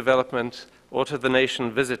student's development or to the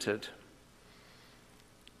nation visited.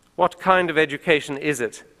 What kind of education is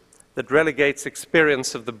it that relegates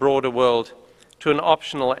experience of the broader world to an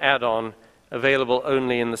optional add-on available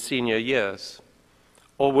only in the senior years?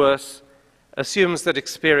 Or worse, assumes that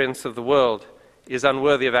experience of the world is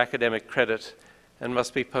unworthy of academic credit and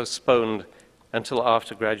must be postponed until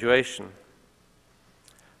after graduation?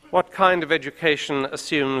 What kind of education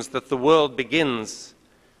assumes that the world begins,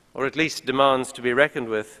 or at least demands to be reckoned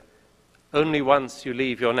with, only once you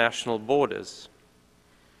leave your national borders?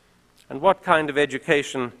 And what kind of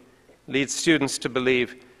education leads students to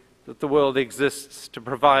believe that the world exists to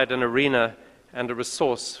provide an arena and a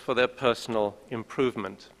resource for their personal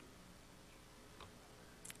improvement?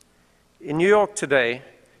 In New York today,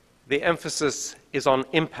 the emphasis is on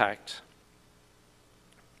impact.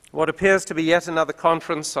 What appears to be yet another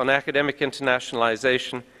conference on academic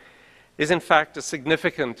internationalization is in fact a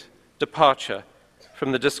significant departure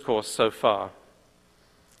from the discourse so far.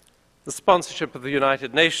 The sponsorship of the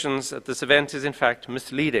United Nations at this event is in fact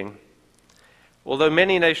misleading. Although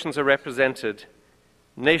many nations are represented,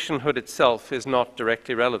 nationhood itself is not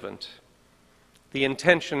directly relevant. The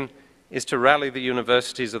intention is to rally the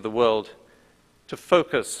universities of the world to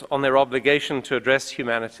focus on their obligation to address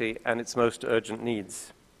humanity and its most urgent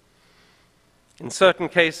needs. In certain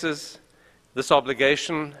cases, this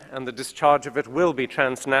obligation and the discharge of it will be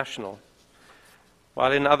transnational,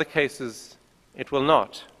 while in other cases, it will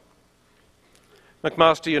not.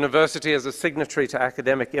 McMaster University, as a signatory to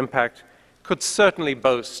academic impact, could certainly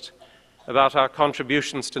boast about our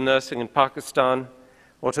contributions to nursing in Pakistan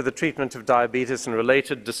or to the treatment of diabetes and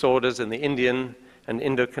related disorders in the Indian and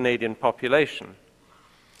Indo-Canadian population.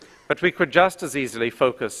 But we could just as easily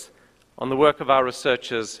focus on the work of our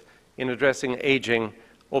researchers in addressing aging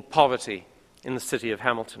or poverty in the city of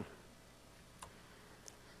Hamilton.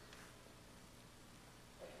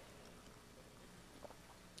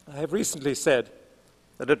 I have recently said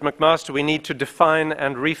that at McMaster we need to define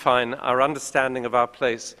and refine our understanding of our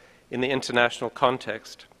place in the international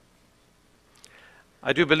context.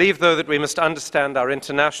 I do believe, though, that we must understand our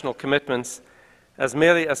international commitments as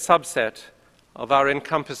merely a subset of our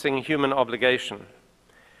encompassing human obligation,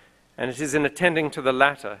 and it is in attending to the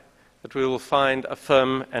latter that we will find a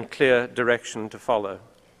firm and clear direction to follow.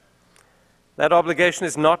 That obligation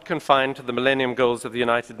is not confined to the Millennium Goals of the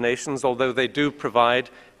United Nations, although they do provide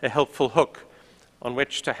a helpful hook on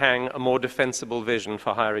which to hang a more defensible vision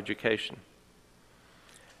for higher education.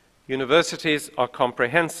 Universities are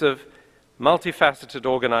comprehensive, multifaceted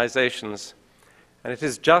organizations, and it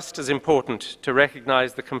is just as important to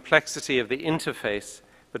recognize the complexity of the interface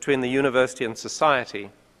between the university and society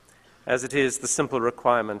as it is the simple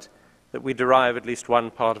requirement that we derive at least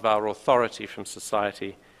one part of our authority from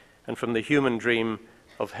society and from the human dream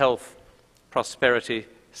of health, prosperity,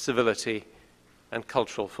 civility, and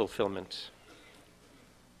cultural fulfillment.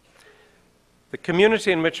 The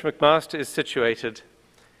community in which McMaster is situated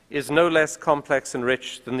is no less complex and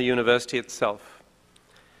rich than the university itself.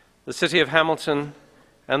 The city of Hamilton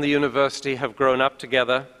and the university have grown up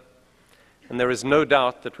together, and there is no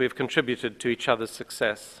doubt that we have contributed to each other's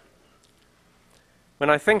success. When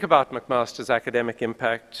I think about McMaster's academic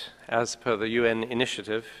impact, as per the UN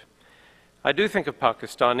initiative, I do think of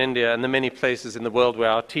Pakistan, India, and the many places in the world where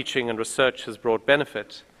our teaching and research has brought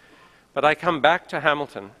benefit, but I come back to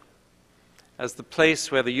Hamilton as the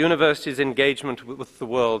place where the university's engagement with the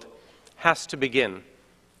world has to begin,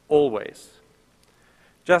 always.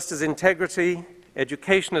 Just as integrity,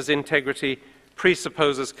 education as integrity,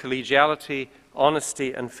 presupposes collegiality,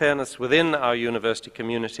 honesty, and fairness within our university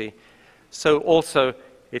community, so also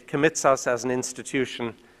it commits us as an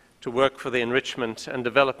institution to work for the enrichment and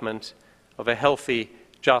development of a healthy,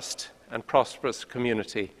 just, and prosperous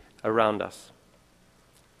community around us.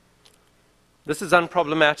 This is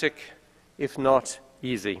unproblematic, if not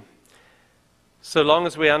easy, so long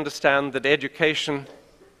as we understand that education,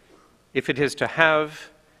 if it is to have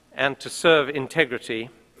and to serve integrity,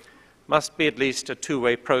 must be at least a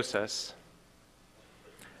two-way process.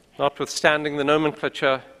 Notwithstanding the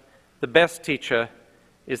nomenclature, the best teacher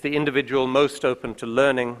is the individual most open to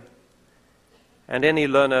learning, and any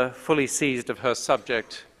learner fully seized of her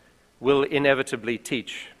subject will inevitably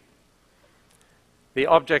teach. The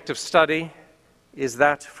object of study is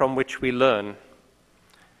that from which we learn,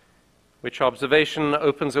 which observation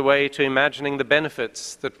opens a way to imagining the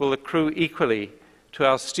benefits that will accrue equally to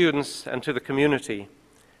our students and to the community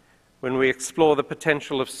when we explore the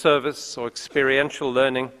potential of service or experiential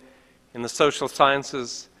learning in the social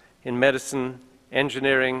sciences, in medicine,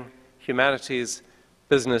 engineering, humanities,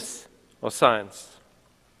 business, or science.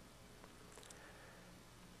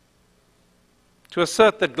 To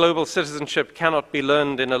assert that global citizenship cannot be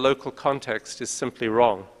learned in a local context is simply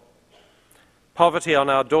wrong. Poverty on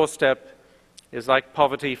our doorstep is like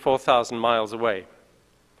poverty 4,000 miles away.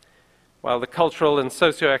 While the cultural and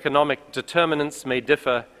socioeconomic determinants may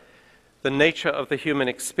differ, the nature of the human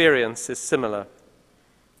experience is similar,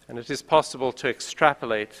 and it is possible to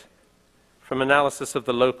extrapolate from analysis of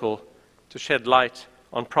the local to shed light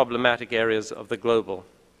on problematic areas of the global.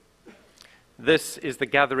 This is the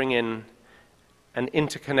gathering in and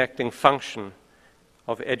interconnecting function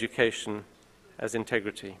of education as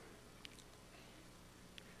integrity.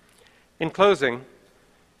 In closing,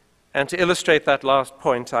 and to illustrate that last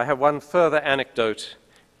point, I have one further anecdote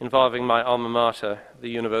involving my alma mater, the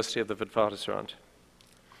University of the Witwatersrand.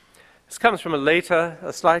 This comes from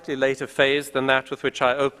a slightly later phase than that with which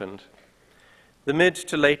I opened, the mid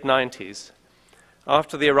to late 90s,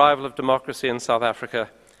 after the arrival of democracy in South Africa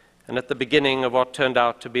and at the beginning of what turned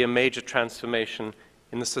out to be a major transformation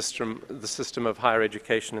in the system of higher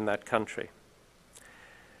education in that country.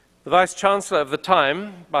 The Vice-Chancellor of the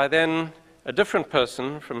time, by then a different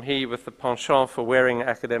person from he with the penchant for wearing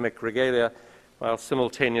academic regalia while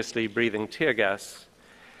simultaneously breathing tear gas,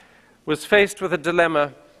 was faced with a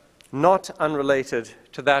dilemma not unrelated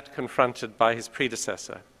to that confronted by his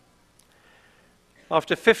predecessor.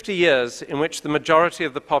 After 50 years in which the majority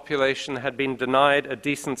of the population had been denied a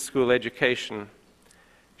decent school education,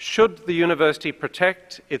 should the university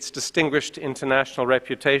protect its distinguished international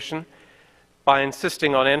reputation by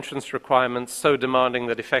insisting on entrance requirements so demanding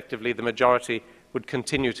that effectively the majority would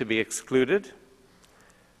continue to be excluded?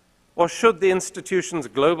 Or should the institution's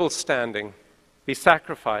global standing be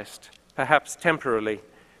sacrificed, perhaps temporarily,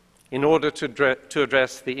 in order to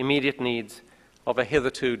address the immediate needs of a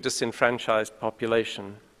hitherto disenfranchised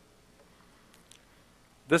population?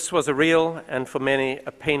 This was a real and for many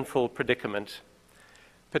a painful predicament,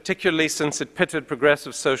 particularly since it pitted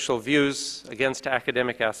progressive social views against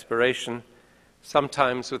academic aspiration,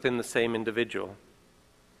 sometimes within the same individual.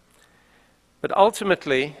 But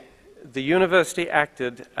ultimately, the university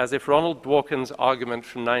acted as if Ronald Dworkin's argument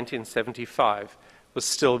from 1975 was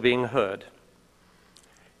still being heard.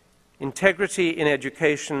 Integrity in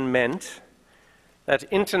education meant that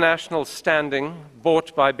international standing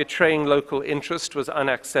bought by betraying local interest was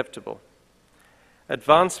unacceptable.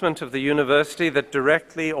 Advancement of the university that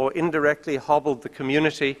directly or indirectly hobbled the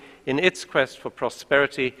community in its quest for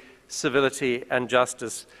prosperity, civility, and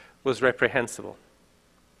justice was reprehensible.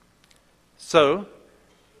 So,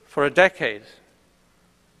 for a decade,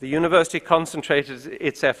 the university concentrated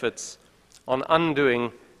its efforts on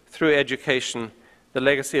undoing, through education, the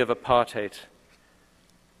legacy of apartheid,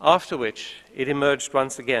 after which it emerged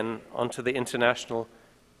once again onto the international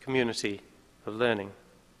community of learning.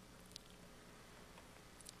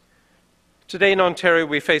 Today in Ontario,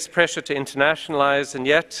 we face pressure to internationalize, and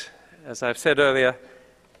yet, as I've said earlier,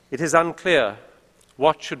 it is unclear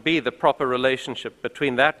what should be the proper relationship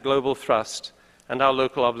between that global thrust and our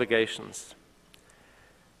local obligations.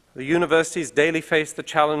 The universities daily face the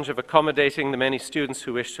challenge of accommodating the many students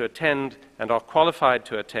who wish to attend and are qualified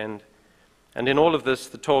to attend, and in all of this,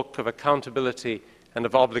 the talk of accountability and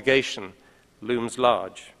of obligation looms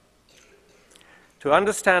large. to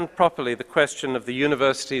understand properly the question of the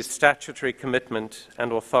university's statutory commitment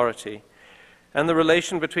and authority, and the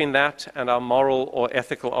relation between that and our moral or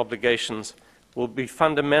ethical obligations will be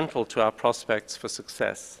fundamental to our prospects for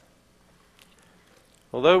success.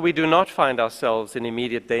 Although we do not find ourselves in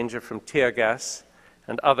immediate danger from tear gas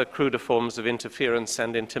and other cruder forms of interference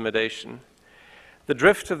and intimidation, the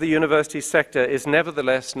drift of the university sector is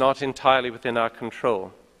nevertheless not entirely within our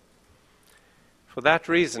control. For that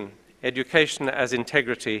reason, education as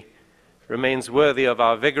integrity remains worthy of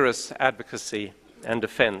our vigorous advocacy and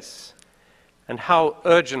defense, and how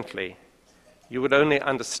urgently you would only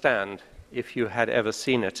understand if you had ever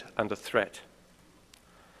seen it under threat.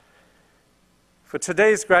 For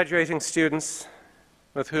today's graduating students,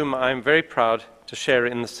 with whom I am very proud to share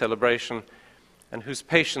in the celebration and whose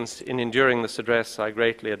patience in enduring this address I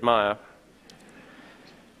greatly admire,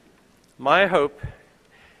 my hope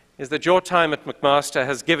is that your time at McMaster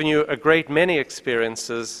has given you a great many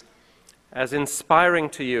experiences as inspiring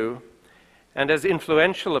to you and as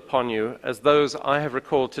influential upon you as those I have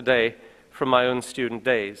recalled today from my own student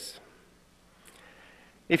days.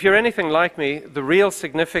 If you're anything like me, the real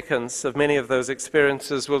significance of many of those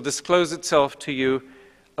experiences will disclose itself to you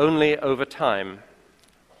only over time.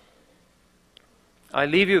 I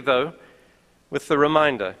leave you, though, with the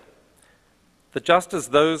reminder that just as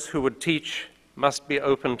those who would teach must be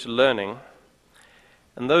open to learning,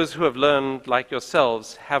 and those who have learned, like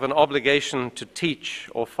yourselves, have an obligation to teach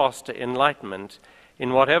or foster enlightenment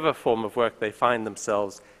in whatever form of work they find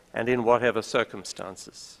themselves and in whatever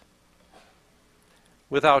circumstances.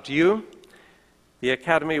 Without you, the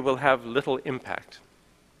Academy will have little impact.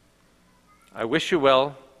 I wish you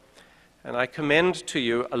well, and I commend to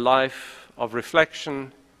you a life of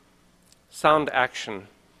reflection, sound action,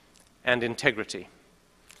 and integrity.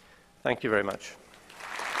 Thank you very much.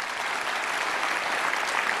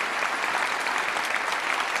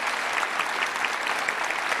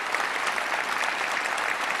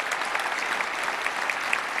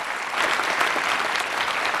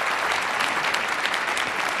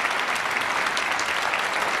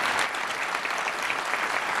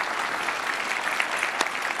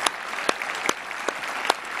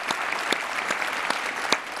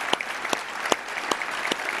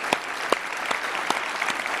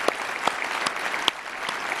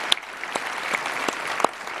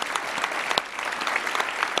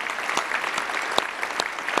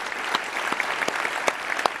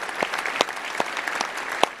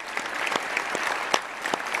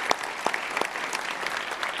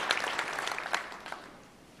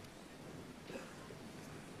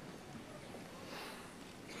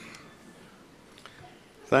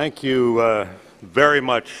 Thank you very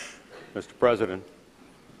much, Mr. President,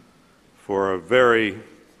 for a very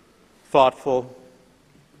thoughtful,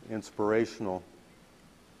 inspirational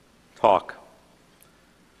talk.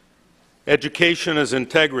 Education is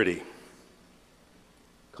integrity,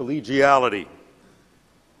 collegiality,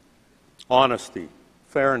 honesty,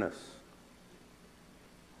 fairness,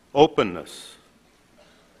 openness,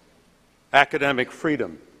 academic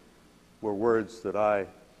freedom were words that I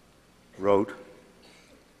wrote.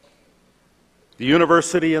 The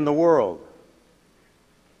university and the world,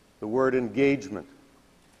 the word engagement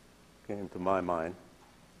came to my mind.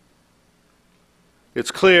 It's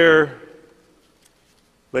clear,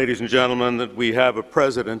 ladies and gentlemen, that we have a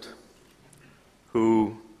president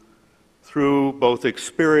who, through both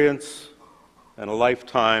experience and a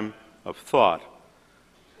lifetime of thought,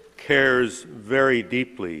 cares very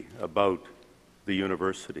deeply about the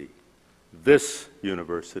university, this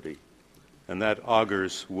university, and that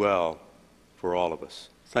augurs well for all of us.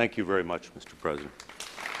 Thank you very much, Mr. President.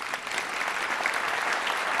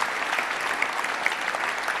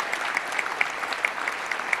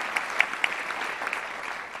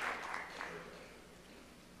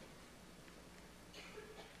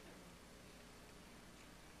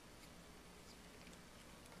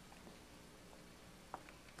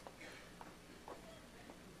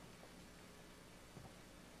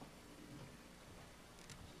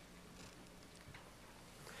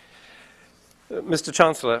 Mr.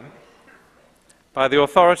 Chancellor, by the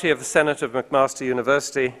authority of the Senate of McMaster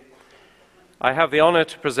University, I have the honor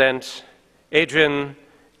to present Adrienne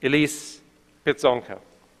Elise Pizzonka.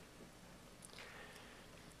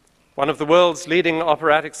 One of the world's leading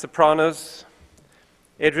operatic sopranos,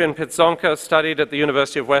 Adrienne Pizzonka studied at the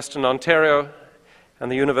University of Western Ontario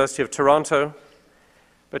and the University of Toronto,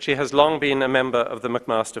 but she has long been a member of the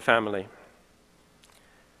McMaster family.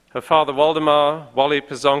 Her father, Waldemar Wally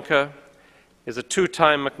Pizzonka, is a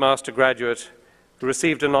two-time McMaster graduate who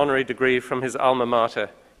received an honorary degree from his alma mater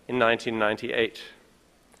in 1998.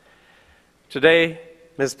 Today,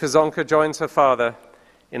 Ms. Pizonka joins her father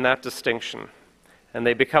in that distinction, and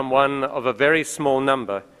they become one of a very small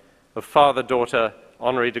number of father-daughter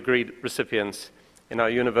honorary degree recipients in our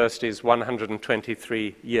university's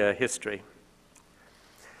 123-year history.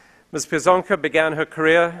 Ms. Pizonka began her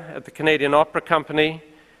career at the Canadian Opera Company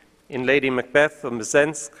in Lady Macbeth of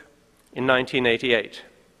Mzensk in 1988.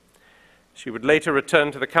 She would later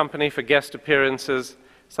return to the company for guest appearances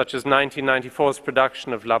such as 1994's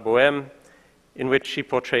production of La Bohème, in which she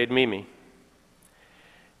portrayed Mimi.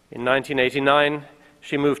 In 1989,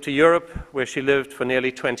 she moved to Europe, where she lived for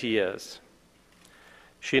nearly 20 years.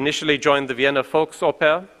 She initially joined the Vienna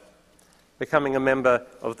Volksoper, becoming a member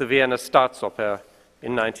of the Vienna Staatsoper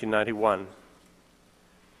in 1991.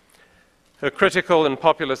 Her critical and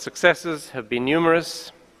popular successes have been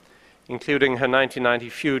numerous, including her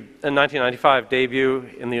 1995 debut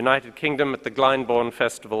in the United Kingdom at the Glyndebourne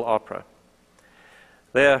Festival Opera.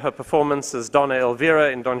 There, her performance as Donna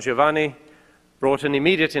Elvira in Don Giovanni brought an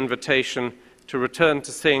immediate invitation to return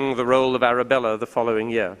to sing the role of Arabella the following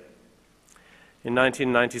year. In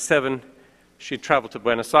 1997, she traveled to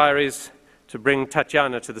Buenos Aires to bring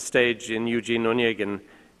Tatiana to the stage in Eugene Onegin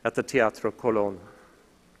at the Teatro Colón.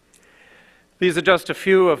 These are just a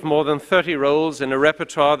few of more than 30 roles in a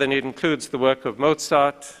repertoire that includes the work of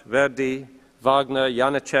Mozart, Verdi, Wagner,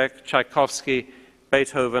 Janacek, Tchaikovsky,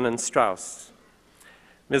 Beethoven, and Strauss.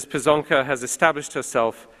 Ms. Pizonka has established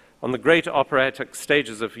herself on the great operatic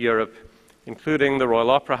stages of Europe, including the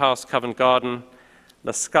Royal Opera House, Covent Garden,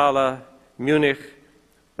 La Scala, Munich,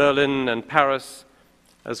 Berlin, and Paris,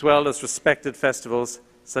 as well as respected festivals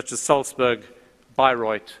such as Salzburg,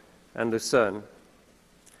 Bayreuth, and Lucerne.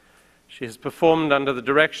 She has performed under the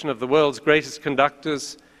direction of the world's greatest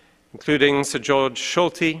conductors, including Sir George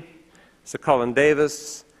Solti, Sir Colin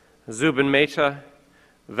Davis, Zubin Mehta,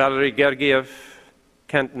 Valery Gergiev,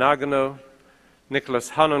 Kent Nagano, Nicholas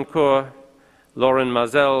Hanoncourt, Lauren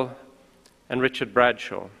Mazel, and Richard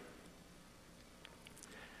Bradshaw.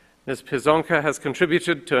 Ms. Pizonka has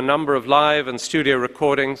contributed to a number of live and studio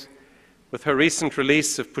recordings, with her recent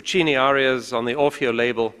release of Puccini arias on the Orfeo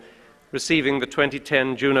label receiving the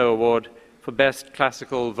 2010 Juno Award for Best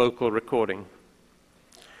Classical Vocal Recording.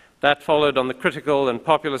 That followed on the critical and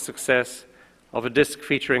popular success of a disc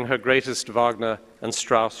featuring her greatest Wagner and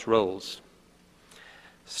Strauss roles.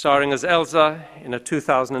 Starring as Elsa in a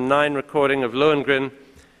 2009 recording of Lohengrin,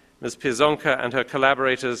 Ms. Pizonka and her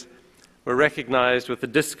collaborators were recognized with the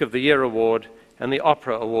Disc of the Year Award and the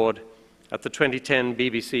Opera Award at the 2010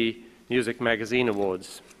 BBC Music Magazine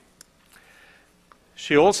Awards.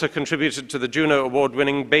 She also contributed to the Juno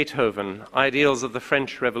Award-winning Beethoven, Ideals of the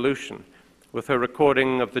French Revolution, with her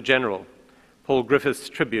recording of The General, Paul Griffith's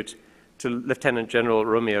tribute to Lieutenant General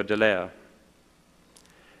Romeo Dallaire.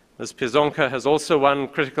 Ms. Pizonka has also won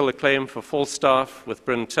critical acclaim for Falstaff with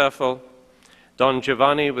Bryn Terfel, Don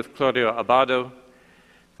Giovanni with Claudio Abbado,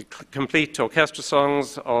 the complete orchestra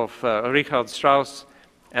songs of Richard Strauss,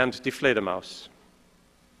 and Die Fledermaus.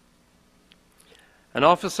 An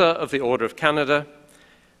officer of the Order of Canada,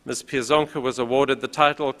 Ms. Pizonka was awarded the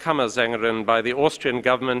title Kammersängerin by the Austrian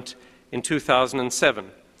government in 2007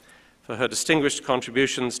 for her distinguished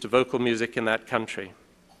contributions to vocal music in that country.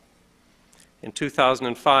 In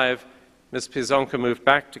 2005, Ms. Pizonka moved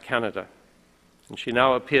back to Canada, and she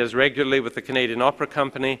now appears regularly with the Canadian Opera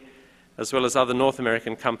Company, as well as other North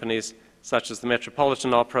American companies such as the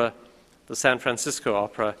Metropolitan Opera, the San Francisco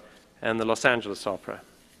Opera, and the Los Angeles Opera.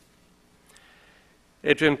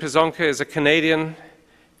 Adrienne Pizonka is a Canadian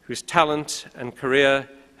whose talent and career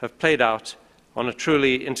have played out on a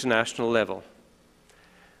truly international level.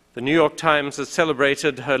 The New York Times has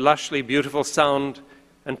celebrated her lushly beautiful sound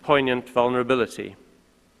and poignant vulnerability.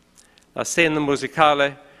 La Scena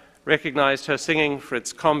Musicale recognized her singing for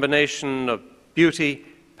its combination of beauty,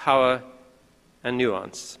 power, and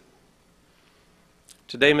nuance.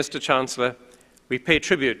 Today, Mr. Chancellor, we pay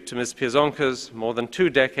tribute to Ms. Pizonka's more than 2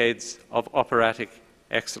 decades of operatic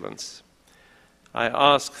excellence. I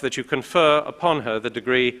ask that you confer upon her the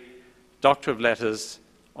degree Doctor of Letters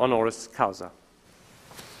honoris causa.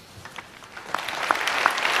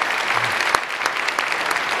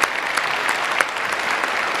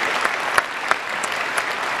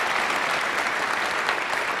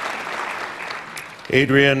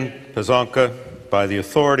 Adrienne Pizonka, by the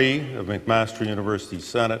authority of McMaster University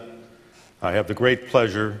Senate, I have the great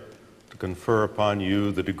pleasure to confer upon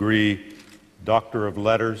you the degree Doctor of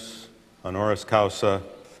Letters honoris causa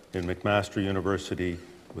in McMaster University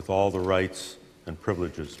with all the rights and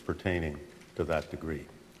privileges pertaining to that degree.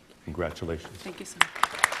 Congratulations. Thank you, sir.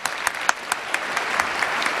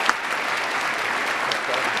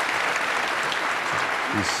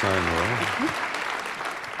 Please sign, Laura.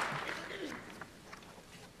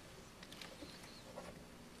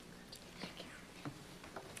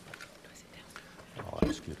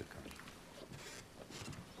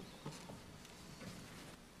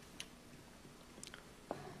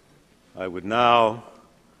 I would now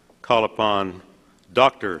call upon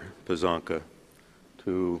Dr. Pazonka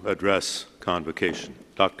to address convocation.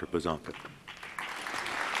 Dr. Pazonka.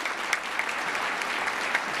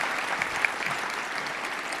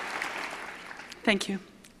 Thank you.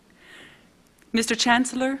 Mr.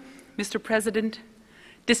 Chancellor, Mr. President,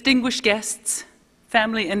 distinguished guests,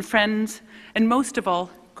 family and friends, and most of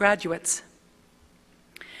all, graduates.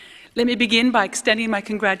 Let me begin by extending my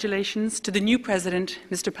congratulations to the new President,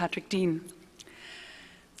 Mr. Patrick Deane.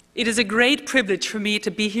 It is a great privilege for me to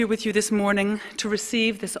be here with you this morning to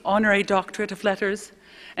receive this honorary doctorate of letters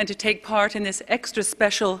and to take part in this extra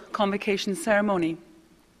special convocation ceremony.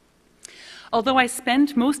 Although I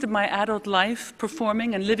spent most of my adult life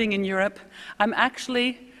performing and living in Europe, I'm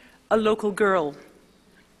actually a local girl.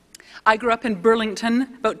 I grew up in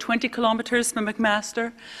Burlington, about 20 kilometers from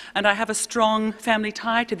McMaster, and I have a strong family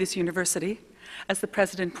tie to this university, as the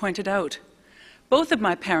President pointed out. Both of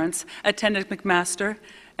my parents attended McMaster,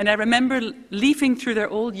 and I remember leafing through their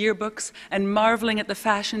old yearbooks and marveling at the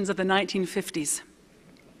fashions of the 1950s.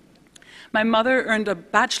 My mother earned a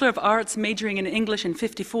Bachelor of Arts majoring in English in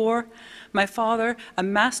 '54, my father a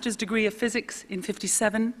Master's degree of Physics in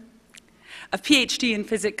 '57, a PhD in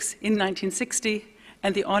Physics in 1960,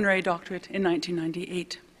 and the honorary doctorate in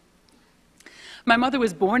 1998. My mother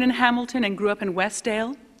was born in Hamilton and grew up in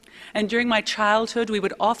Westdale, and during my childhood we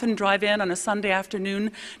would often drive in on a Sunday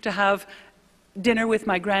afternoon to have dinner with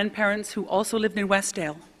my grandparents who also lived in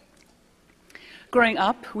Westdale. Growing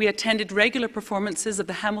up, we attended regular performances of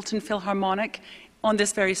the Hamilton Philharmonic on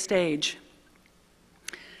this very stage.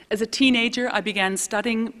 As a teenager, I began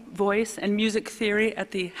studying voice and music theory at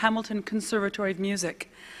the Hamilton Conservatory of Music.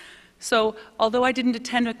 So, although I didn't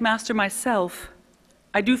attend McMaster myself,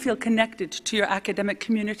 I do feel connected to your academic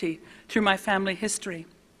community through my family history.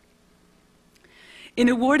 In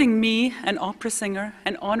awarding me, an opera singer,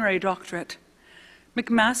 an honorary doctorate,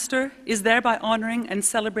 McMaster is thereby honoring and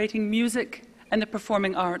celebrating music and the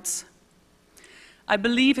performing arts. I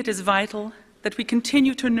believe it is vital that we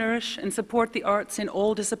continue to nourish and support the arts in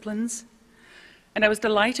all disciplines, and I was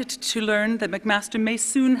delighted to learn that McMaster may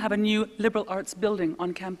soon have a new liberal arts building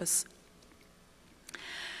on campus.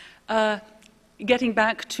 Getting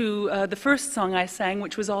back to the first song I sang,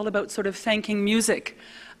 which was all about sort of thanking music,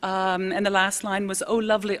 and the last line was, "Oh,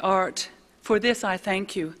 lovely art, for this I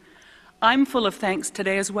thank you." I'm full of thanks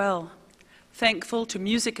today as well. Thankful to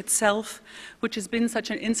music itself, which has been such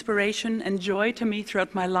an inspiration and joy to me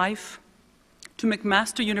throughout my life, to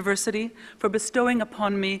McMaster University for bestowing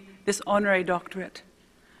upon me this honorary doctorate,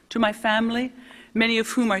 to my family, many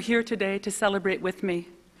of whom are here today to celebrate with me,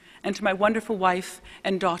 and to my wonderful wife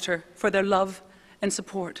and daughter for their love and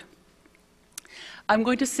support. I'm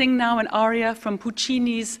going to sing now an aria from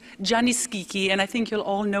Puccini's Gianni Schicchi, and I think you'll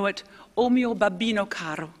all know it, O mio babbino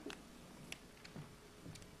caro.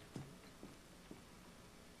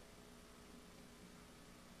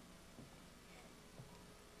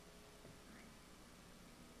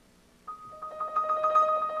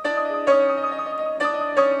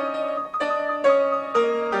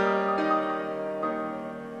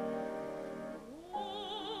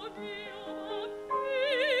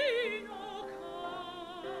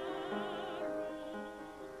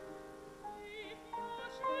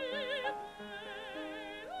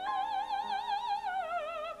 Oh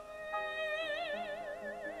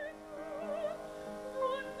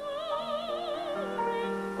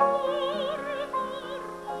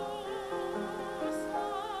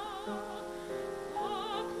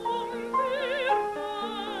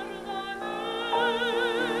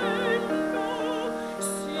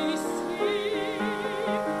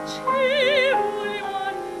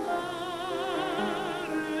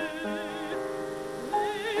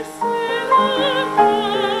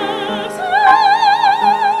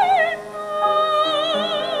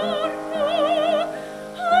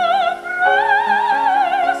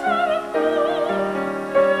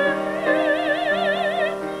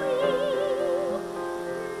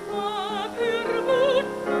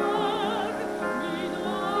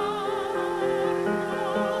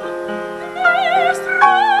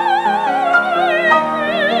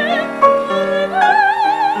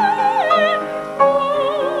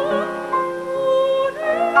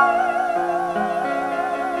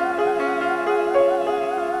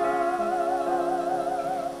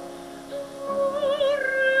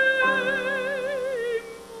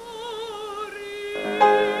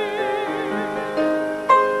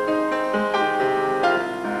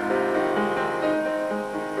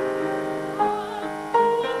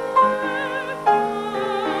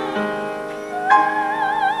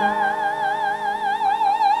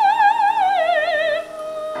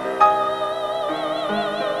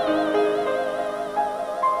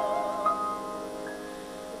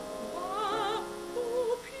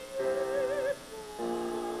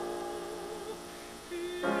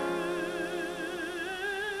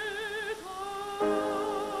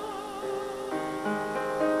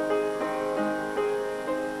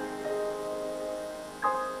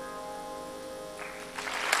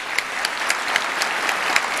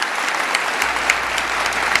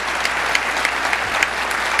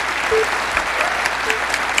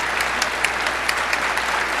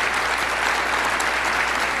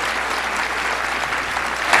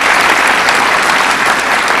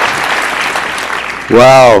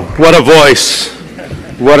Wow, what a voice.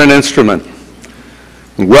 What an instrument.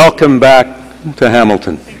 Welcome back to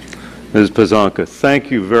Hamilton, Ms. Pazanka. Thank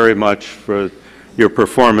you very much for your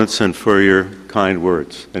performance and for your kind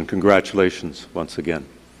words, and congratulations once again.